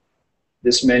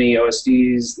this many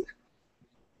OSDs,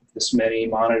 this many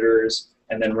monitors,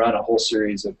 and then run a whole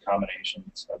series of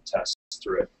combinations of tests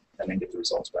through it and then get the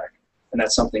results back. And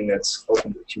that's something that's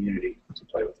open to the community to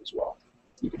play with as well.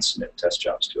 You can submit test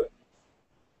jobs to it.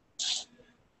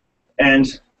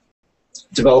 And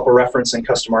develop a reference and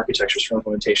custom architectures for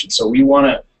implementation. So we want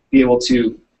to be able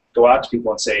to go out to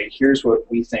people and say, here's what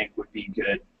we think would be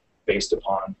good based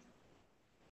upon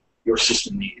your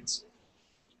system needs.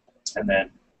 And then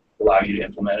allow you to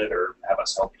implement it or have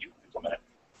us help you implement it.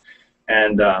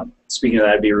 And speaking of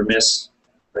that, I'd be remiss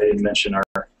if I didn't mention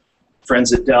our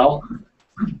friends at Dell.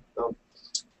 So,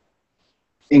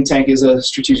 Inktank is a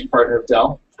strategic partner of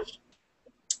Dell.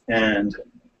 And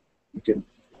you can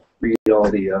read all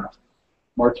the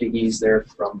marketingese there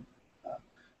from.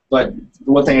 But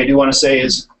the one thing I do want to say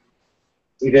is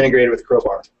we've integrated with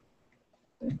Crowbar.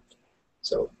 Okay.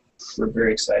 So we're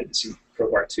very excited to see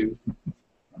Crowbar 2 on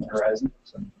the horizon.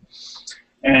 So.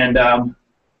 And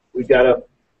we've got a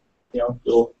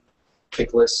little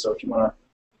pick list. So if you want to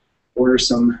order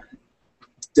some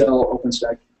Dell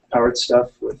OpenStack powered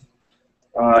stuff with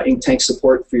Inktank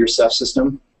support for your Ceph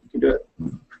system, you can do it.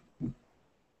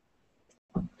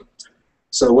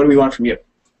 So what do we want from you?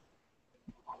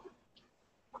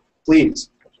 Please.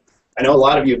 I know a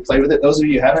lot of you have played with it. Those of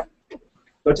you who haven't,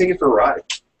 go take it for a ride.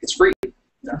 It's free.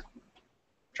 Yeah.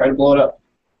 Try to blow it up.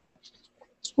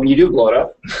 When you do blow it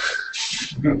up,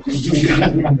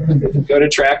 go to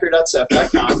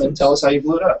tracker.ceph.com and tell us how you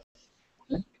blew it up.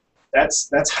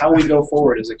 That's how we go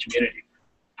forward as a community.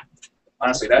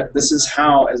 Honestly, this is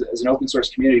how, as an open source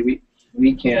community,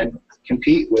 we can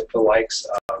compete with the likes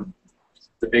of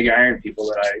the big iron people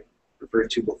that I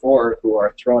referred to before, who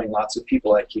are throwing lots of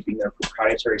people at keeping their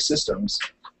proprietary systems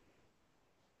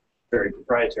very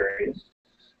proprietary.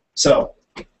 So,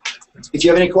 if you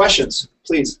have any questions,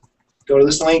 please go to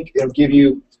this link. It'll give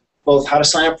you both how to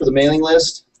sign up for the mailing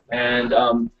list and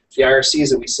the IRCs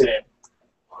that we sit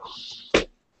in.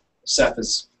 Ceph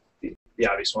is the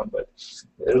obvious one, but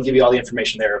it'll give you all the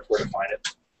information there of where to find it.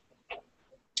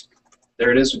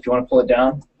 There it is. If you want to pull it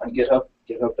down on GitHub,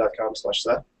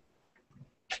 github.com/Ceph.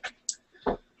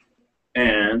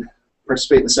 And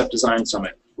participate in the Ceph Design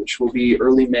Summit, which will be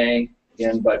early May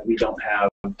again, but we don't have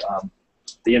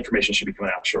the information should be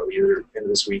coming out shortly, either end of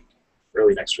this week,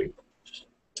 early next week.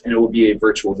 And it will be a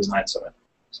virtual design summit.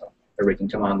 So Everybody can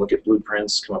come on, look at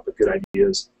blueprints, come up with good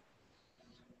ideas.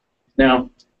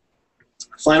 Now,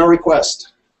 final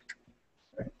request.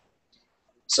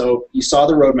 So you saw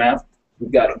the roadmap.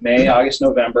 We've got May, August,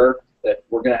 November that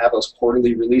we're going to have those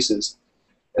quarterly releases.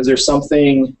 Is there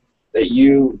something that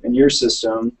you in your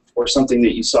system or something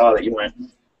that you saw that you went,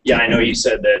 yeah, I know you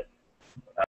said that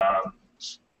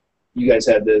you guys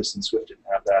had this and Swift didn't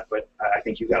have that, but I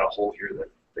think you got a hole here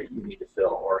that you need to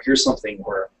fill. Or here's something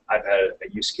where I've had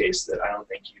a use case that I don't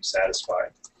think you satisfy.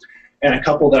 And a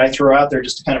couple that I throw out there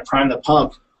just to kind of prime the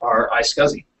pump are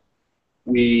iSCSI.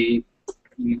 We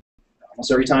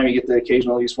almost every time you get the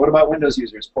occasional use, what about Windows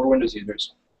users, poor Windows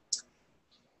users?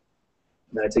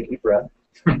 And then I take a deep breath.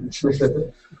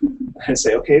 I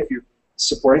say, okay, if you're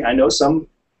supporting, I know some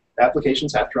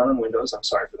applications have to run on Windows, I'm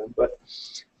sorry for them, but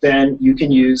then you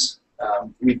can use,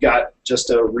 we've got just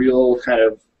a real kind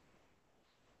of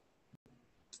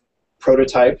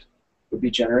prototype, would be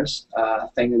generous,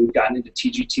 thing that we've gotten into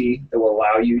TGT that will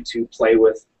allow you to play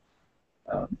with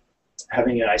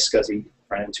having an iSCSI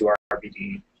run into our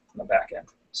RBD on the back end.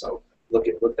 So look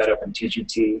that up in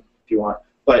TGT if you want.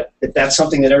 But if that's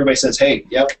something that everybody says, hey,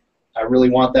 yep, I really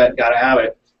want that, gotta have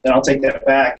it, then I'll take that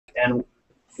back and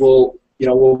we'll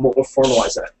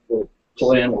formalize that. We'll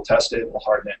pull it in, we'll test it, we'll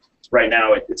harden it. Right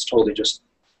now, it's totally just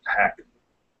a hack.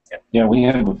 Yeah, we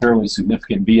have a fairly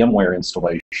significant VMware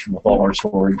installation with all our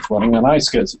storage running on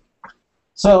iSCSI.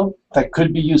 So that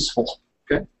could be useful.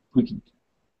 Okay. We can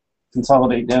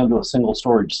consolidate down to a single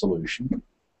storage solution.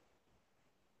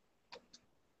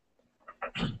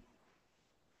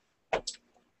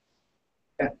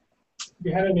 Have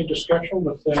you had any discussion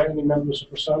with any members of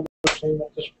the Samba team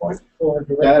at this point for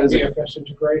That direct is DFS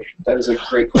integration? That is a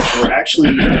great question. We're actually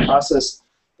in the process,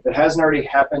 if it hasn't already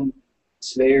happened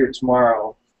today or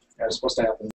tomorrow, it's supposed to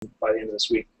happen by the end of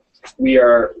this week. We've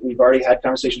already had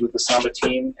conversations with the Samba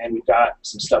team, and we've got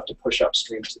some stuff to push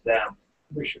upstream to them.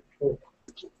 We should talk.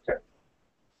 Okay.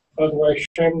 By the way,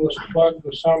 shameless plug,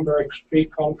 the Samba XP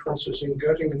conference is in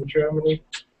Göttingen, Germany,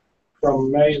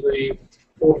 from May the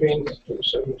 14th to the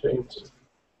 17th.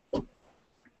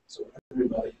 So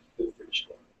everybody feel free to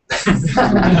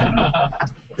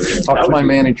Talk to my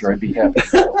manager, I'd be happy.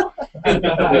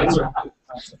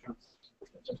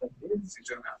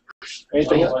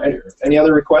 Any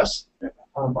other requests?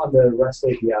 On the REST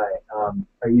API,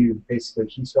 are you basically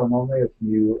Keystone only, or can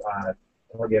you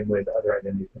plug in with other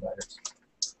identity providers?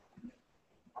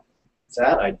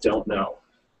 That I don't know.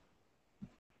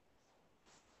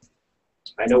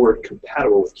 I know we're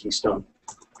compatible with Keystone,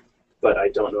 but I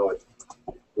don't know if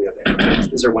we have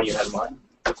any. Is there one you had in mind?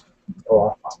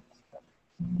 Oh,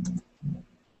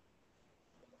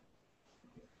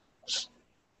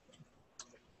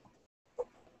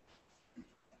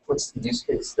 What's the use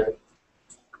case there?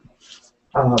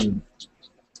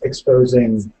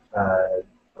 exposing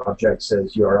objects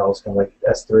as URLs, kind of like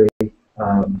S3,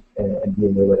 and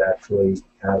being able to actually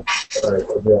have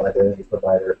a real identity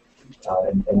provider,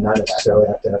 and not necessarily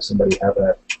have to have somebody have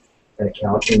an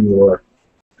account in your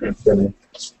domain.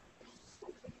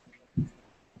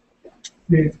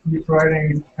 Do you provide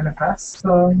any NFS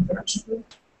connection?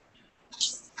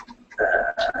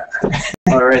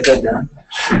 I'll write that down.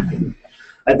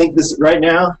 I think this right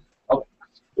now,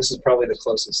 this is probably the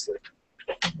closest thing.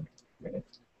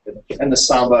 And the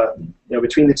Samba,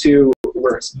 between the two,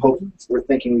 we're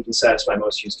thinking we can satisfy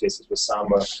most use cases with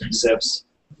Samba, Ceph,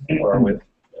 or with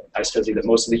iSCSI, that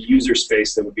most of the user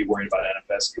space that would be worried about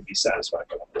NFS could be satisfied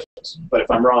by one of those. But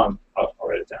if I'm wrong, I'll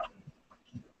write it down.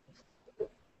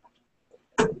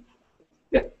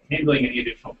 Yeah. Handling any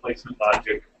additional placement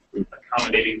logic,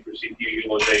 accommodating for CPU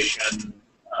utilization,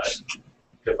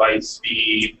 device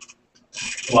speed,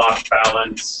 block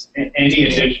balance, any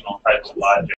additional type of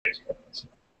logic.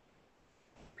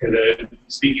 Because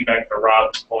speaking back to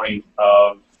Rob's point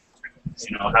of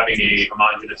having a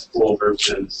homogeneous pool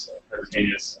versus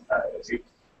heterogeneous, it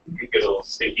can get a little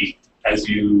sticky as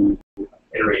you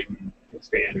iterate and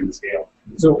expand and scale.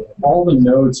 So all the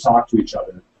nodes talk to each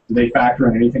other. Do they factor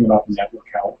in anything about the network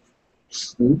health?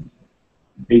 Mm-hmm.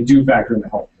 They do factor in the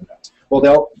health of the network.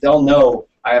 Well, they'll know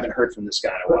I haven't heard from this guy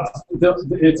in a while. But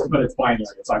it's binary.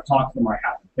 It's I've talked to them, I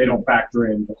haven't. They don't factor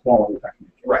in the quality of that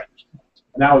communication. Right.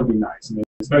 And that would be nice. I mean,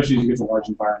 especially as you get to large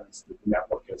environments, the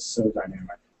network is so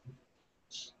dynamic.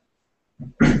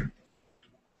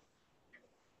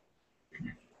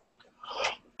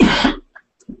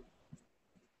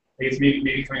 I guess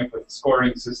maybe coming up with a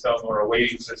scoring system or a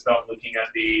weighting system, looking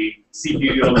at the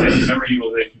CPU utilization, memory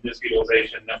utilization, disk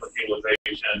utilization, network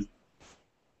utilization,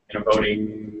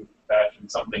 voting fashion,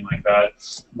 something like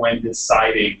that, when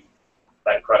deciding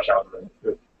that crush algorithm.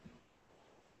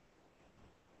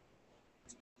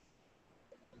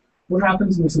 What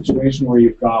happens in the situation where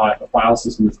you've got a file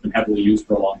system that's been heavily used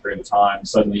for a long period of time,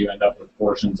 suddenly you end up with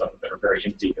portions of it that are very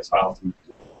empty because files have been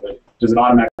deleted? Does it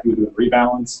automatically do a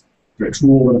rebalance? Is there a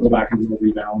tool that'll go back and do a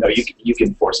rebalance? No, you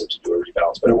can force it to do a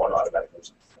rebalance, but it won't automatically.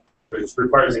 But it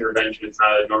requires intervention. It's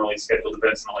not a normally scheduled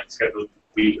event. It's not like scheduled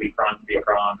weekly cron to be a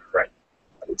cron. Right.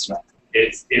 It's not.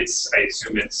 It's. I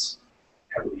assume it's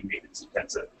heavily maintenance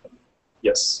intensive.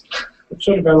 Yes. What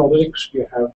sort of analytics do you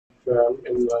have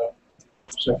in the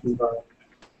Ceph environment?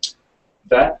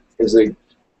 That is a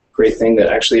great thing that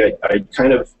actually I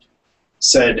kind of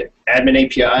said admin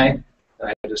API.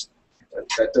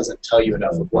 That doesn't tell you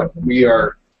enough of what we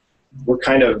are. We're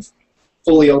kind of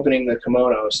fully opening the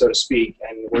kimono, so to speak,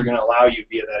 and we're going to allow you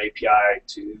via that API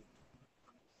to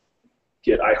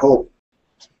get, I hope,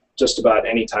 just about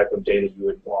any type of data you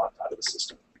would want out of the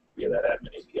system via that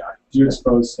admin API. Do you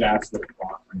expose stats that are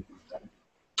blocked or anything like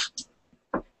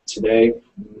that? Today,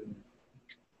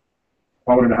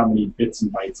 I want to know how many bits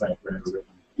and bytes I've written.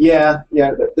 yeah,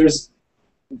 there's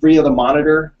via the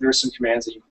monitor. There are some commands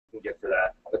that you can get for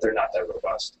that, but they're not that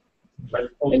robust.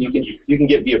 And you can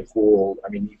get via pool. I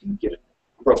mean, you can get it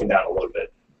broken down a little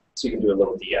bit, so you can do a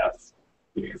little DF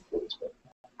via your pools. But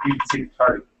You can see the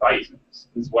target bytes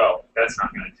as well. That's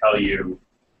not going to tell you,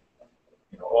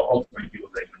 ultimately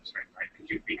utilization string, right? Because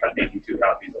you'd be making 2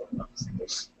 copies of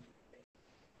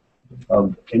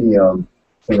them. Any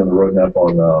thing on the roadmap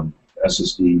on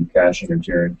SSD caching and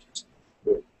sharing?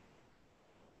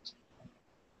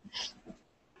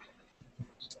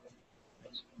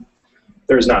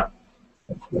 there's not.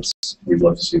 We'd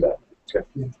love to see that. Okay.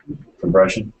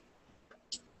 Compression?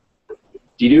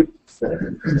 Dedupe?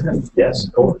 Yes,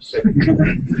 of course.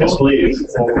 Yes,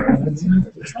 please.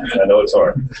 I know it's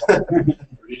hard.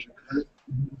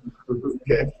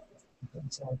 Okay.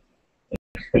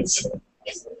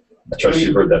 I trust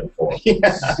you've heard that before.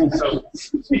 Yeah. So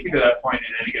speaking to that point,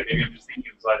 and again, maybe I'm just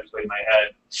thinking logically in my head,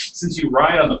 since you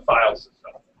ride on the file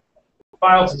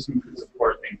system could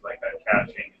support things like that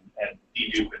caching and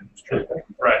dedupe and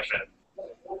compression.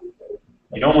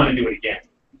 You don't want to do it again,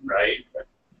 right?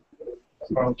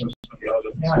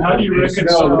 Yeah, how do you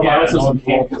reconcile the file that? system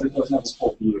because it doesn't have a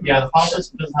full view? Yeah, the file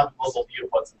system doesn't have a global view of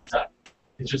what's inside.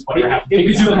 It's just whatever happens.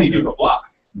 It could only do a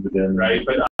block, Within, right?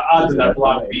 But odds of that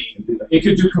block being, It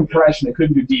could do compression. It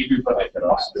couldn't do dedupe, but it could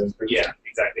also do. yeah,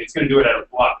 exactly. It's going to do it at a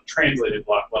block, translated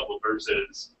block level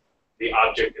versus the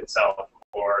object itself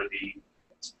or the.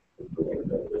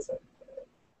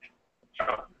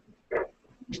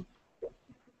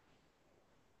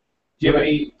 Do you have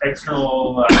any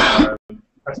external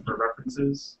customer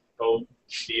references, both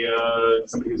via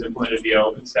somebody who's implemented via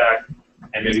OpenStack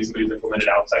and maybe somebody who's implemented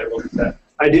outside of OpenStack?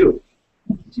 I do.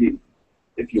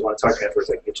 If you want to talk to me afterwards,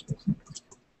 I can get you this.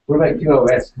 What about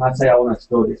QoS? Can I say I want to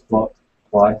store this block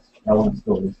twice? I want to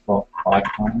store this block 5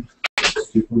 times. It's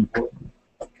super important.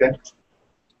 Okay.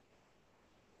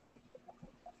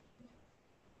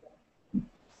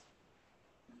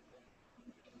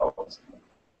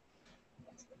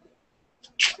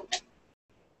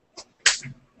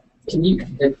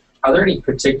 Are there any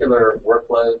particular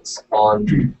workloads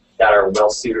that are well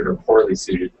suited or poorly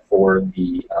suited for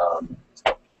the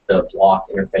block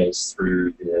interface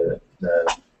through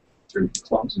through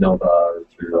Nova or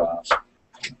through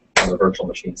on the virtual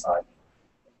machine side?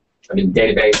 I mean,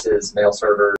 databases, mail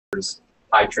servers,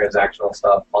 high transactional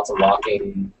stuff, lots of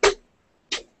locking,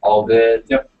 all good.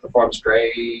 Yep. Performs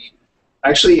great.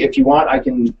 Actually, if you want, I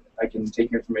can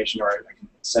take your information, or I can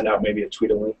send out maybe a tweet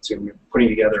link to we're putting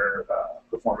together a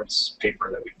performance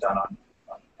paper that we've done on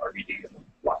RVD and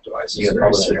block devices. You can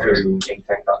publish it through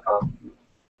inktank.com.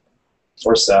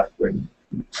 Or Ceph.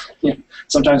 Yeah.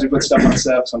 Sometimes we put stuff on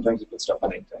Ceph, sometimes we put stuff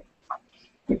on Inktank.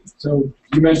 So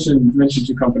you mentioned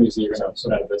 2 companies that you're going to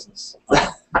put out of business.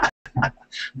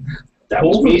 That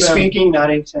was me speaking, not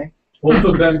Inktank. Both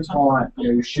of them taunt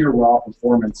sheer raw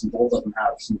performance, and both of them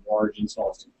have some large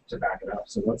installs to back it up.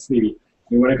 So what's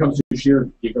when it comes to sheer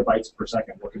gigabytes per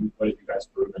second, what have you guys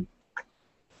proven?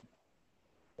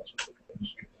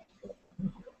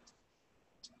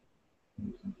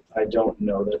 I don't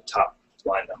know the top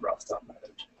line number off the top of my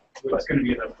head. What's going to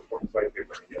be in that performance white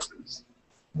paper, I guess, is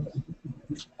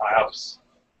IOPS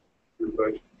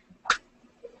throughput.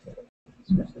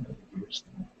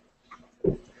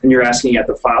 And you're asking at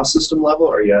the file system level,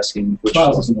 or are you asking which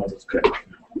file system level? Okay.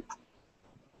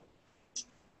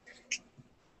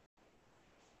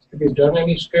 Have you done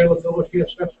any scalability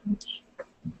assessments?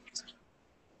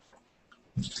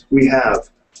 We have.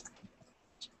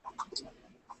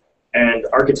 And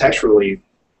architecturally,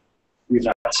 we've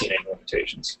not seen any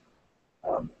limitations.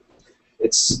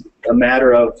 It's a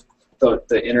matter of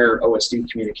the inner OSD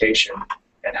communication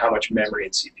and how much memory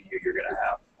and CPU you're going to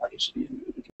have on each of the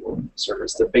individual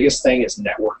servers. The biggest thing is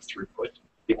network throughput.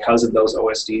 Because of those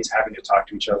OSDs having to talk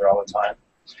to each other all the time,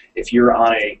 if you're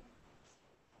on a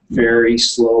very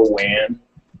slow WAN,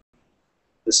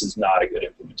 this is not a good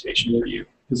implementation for you.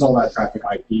 Is all that traffic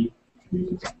IP?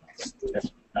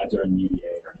 As or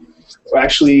NUDA or So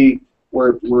actually,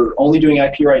 we're only doing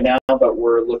IP right now, but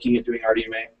we're looking at doing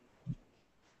RDMA.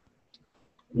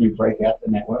 You break out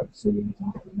the network, so you use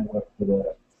the network for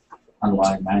the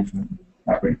underlying management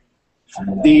fabric.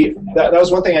 That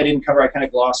was one thing I didn't cover. I kind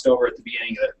of glossed over at the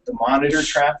beginning. The monitor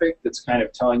traffic that's kind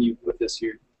of telling you with this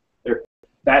here,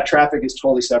 that traffic is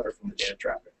totally separate from the data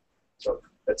traffic. So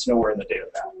that's nowhere in the data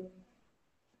path.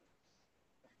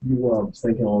 You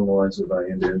thinking along the lines of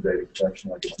end-to-end data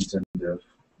protection, like a T10 diff,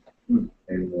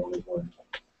 maybe more than one.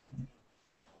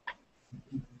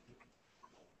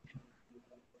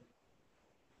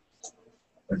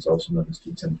 It's also known as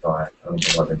T10.5. I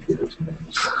don't know why they gave it two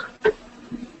names.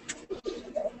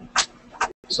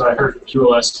 So I heard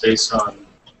QoS based on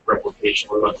replication.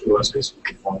 What about QoS based on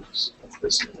performance?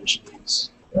 This eventually needs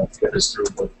to get us through.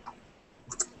 But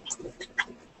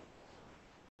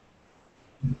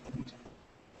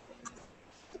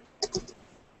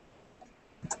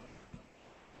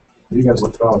you guys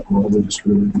looked about globally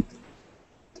distributed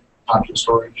object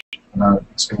storage, about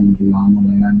expanding beyond the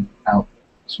LAN out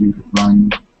so you could run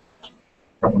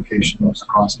replications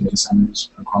across data centers,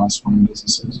 across one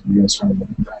businesses. You guys started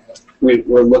looking at that yet?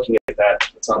 We're looking at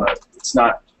that. It's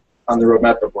not on the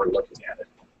roadmap, but we're looking at it.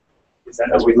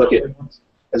 As we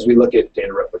look at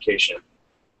data replication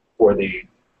for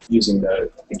using the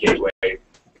gateway.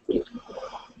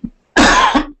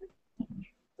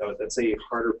 That's a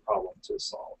harder problem to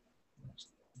solve.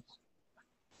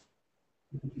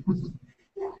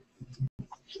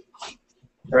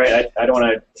 All right, I don't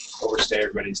want to overstay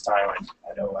everybody's time.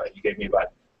 I know you gave me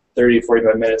about 30 to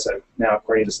 45 minutes. I've now,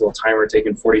 according to this little timer,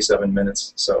 taken 47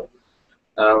 minutes. So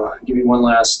I'll give you one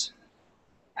last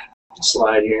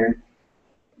slide here.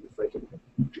 If I can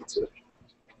get to it.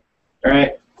 All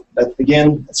right,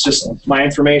 again, it's just my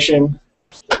information.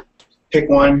 Pick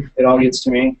one, it all gets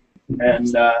to me.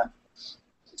 And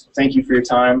thank you for your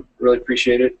time. Really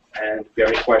appreciate it. And if you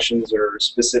have any questions or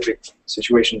specific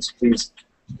situations, please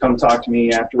come talk to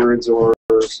me afterwards or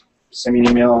send me an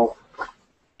email,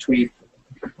 tweet,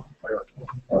 whatever.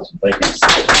 Awesome. Thank you.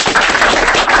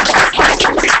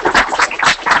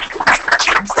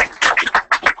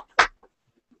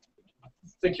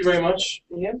 Thank you very much,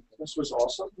 Ian. This was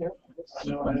awesome. Yeah, I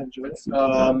know I enjoyed it.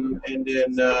 And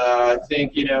then I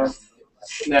think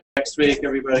next week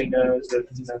everybody knows that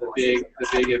the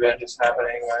big event is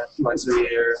happening twice a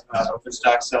year,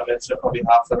 OpenStack Summit. So probably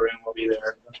half the room will be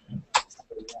there.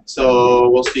 So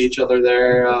we'll see each other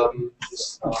there.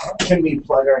 Can we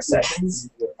plug our sessions?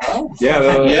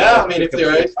 Yeah. Yeah. I mean, if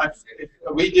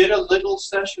we did a little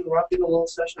session, roughly a little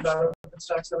session about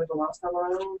OpenStack Summit the last time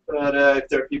around. But if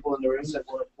there are people in the room that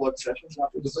want to plug sessions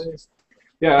after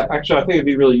Yeah, actually, I think it'd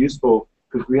be really useful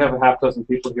because we have a half dozen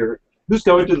people here. Who's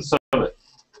going to the summit?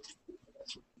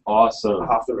 Awesome.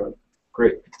 Half the room.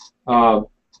 Great.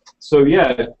 So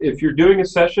yeah, if you're doing a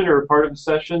session or a part of a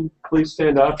session, please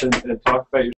stand up and talk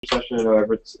about your session. I know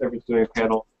Everett's doing a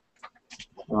panel.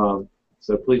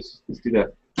 So please do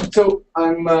that. So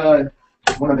I'm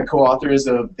one of the co-authors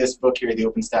of this book here, the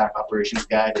OpenStack Operations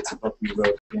Guide. It's a book we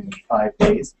wrote in 5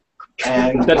 days.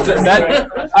 And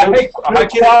high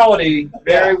quality,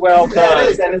 very well done. That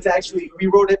is, and it's actually, we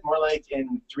wrote it more like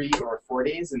in 3 or 4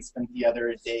 days and spent the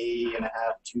other day and a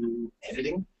half to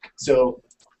editing. So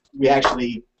we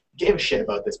actually gave a shit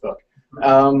about this book.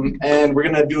 And we're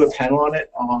going to do a panel on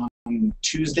it on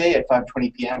Tuesday at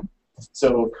 5:20 p.m.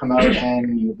 So come out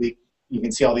and you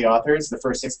can see all the authors. The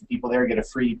first 60 people there get a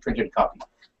free printed copy.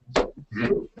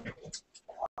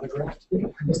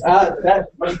 That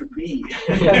might be.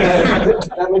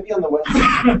 That might be on the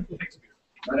website.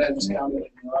 My name is Cameron.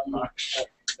 I'm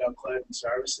about cloud and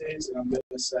services, and I'm doing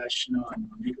a session on an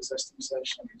ecosystem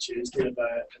session on Tuesday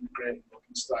about integrating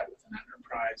OpenStack with an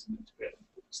enterprise and integrating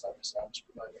OpenStack with service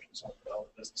providers and some of the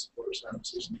business support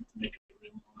services and to make it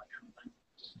real and all that kind of thing.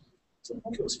 So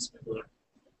I'm close to people there.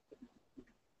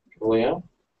 Cool,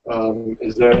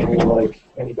 is there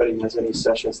anybody has any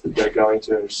sessions that they're going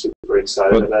to and super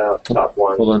excited about? Top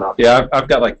one? Yeah, I've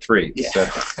got like 3. Yeah.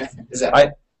 So.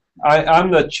 I'm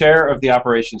the chair of the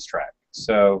operations track.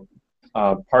 So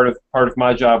part of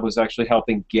my job was actually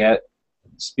helping get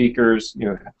speakers,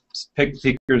 pick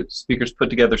speakers,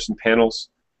 put together some panels.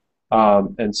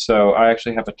 And so I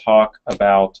actually have a talk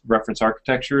about reference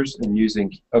architectures and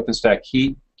using OpenStack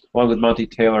Heat, along with Monty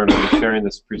Taylor, and I'll be sharing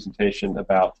this presentation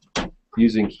about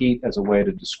using heat as a way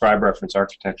to describe reference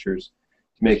architectures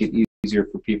to make it easier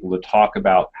for people to talk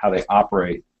about how they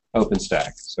operate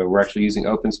OpenStack. So we're actually using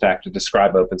OpenStack to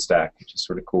describe OpenStack, which is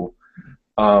sort of cool.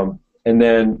 And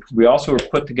then we also were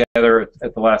put together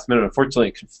at the last minute. Unfortunately,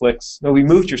 it conflicts. No, we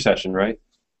moved your session, right?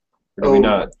 Or did we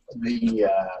not? The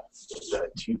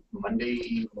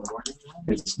Monday morning?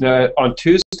 It's on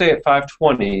Tuesday at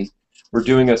 5:20. We're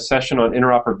doing a session on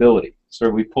interoperability. So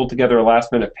we pulled together a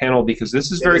last-minute panel because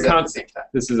this is very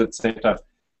This is at the same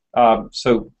time.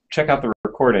 So check out the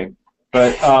recording.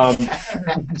 But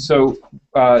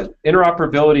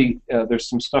interoperability. There's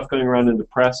some stuff going around in the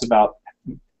press about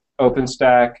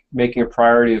OpenStack making a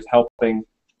priority of helping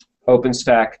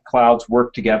OpenStack clouds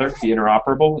work together, be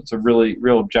interoperable. It's a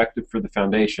real objective for the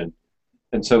foundation.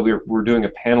 And so we're doing a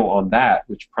panel on that,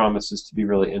 which promises to be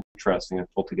really interesting and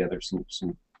pull together some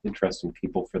interesting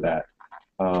people for that.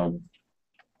 And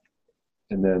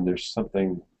then there's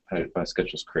something, my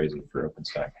schedule's crazy for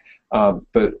OpenStack.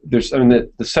 But there's, the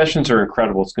sessions are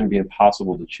incredible. It's going to be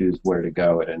impossible to choose where to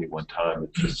go at any one time.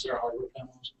 It's just,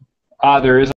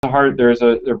 there is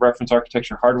a reference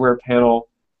architecture hardware panel,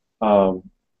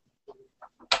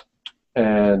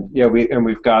 and yeah,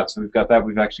 we've got that.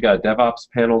 We've actually got a DevOps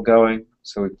panel going.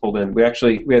 So we pulled in. We had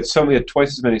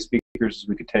twice as many speakers as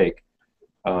we could take,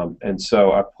 and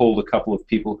so I pulled a couple of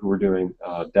people who were doing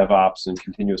DevOps and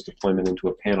continuous deployment into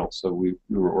a panel. So we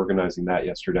were organizing that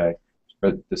yesterday,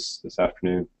 or this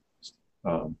afternoon.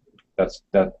 Those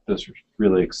are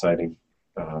really exciting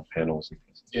panels.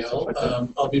 Yeah,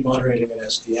 I'll be moderating an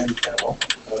SDN panel.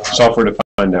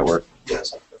 Software-defined network.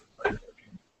 Yes.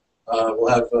 We'll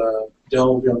have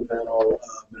Dell will be on the panel,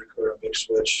 Metacore, Big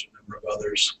Switch, a number of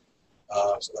others.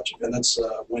 And that's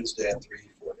Wednesday at 3,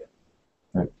 4 p.m.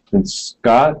 Right. And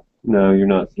Scott? No, you're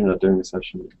not doing the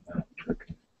session.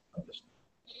 Okay.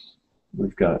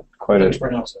 We've got quite Let's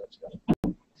pronounce that.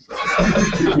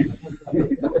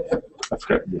 That's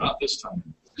great. Not this time.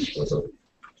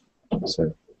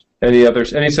 So,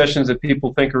 any sessions that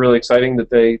people think are really exciting that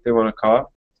they want to call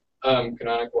up?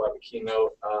 Canonical will have a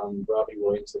keynote. Robbie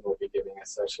Williamson will be giving a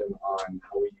session on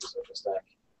how we use OpenStack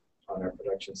on our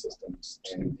production systems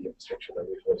and the infrastructure that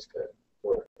we host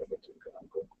for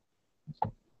Canonical.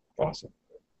 Awesome.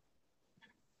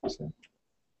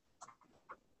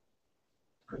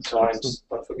 Times,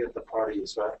 don't forget the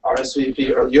parties, right? RSVP,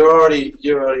 you're already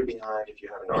behind if you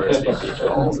haven't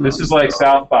RSVP. This is like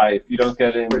South by. If you don't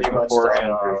get in beforehand,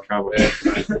 you're in trouble.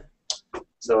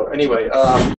 So anyway,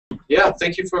 yeah,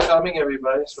 thank you for coming,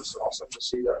 everybody. It was awesome to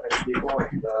see that many people,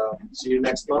 and see you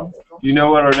next month. Do you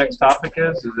know what our next topic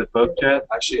is? Is it booked yet?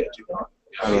 Actually, I do not.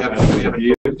 We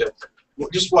haven't booked it.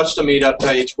 Just watch the meetup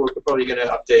page. We're probably going to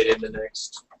update in the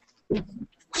next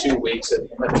 2 weeks at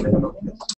minimum.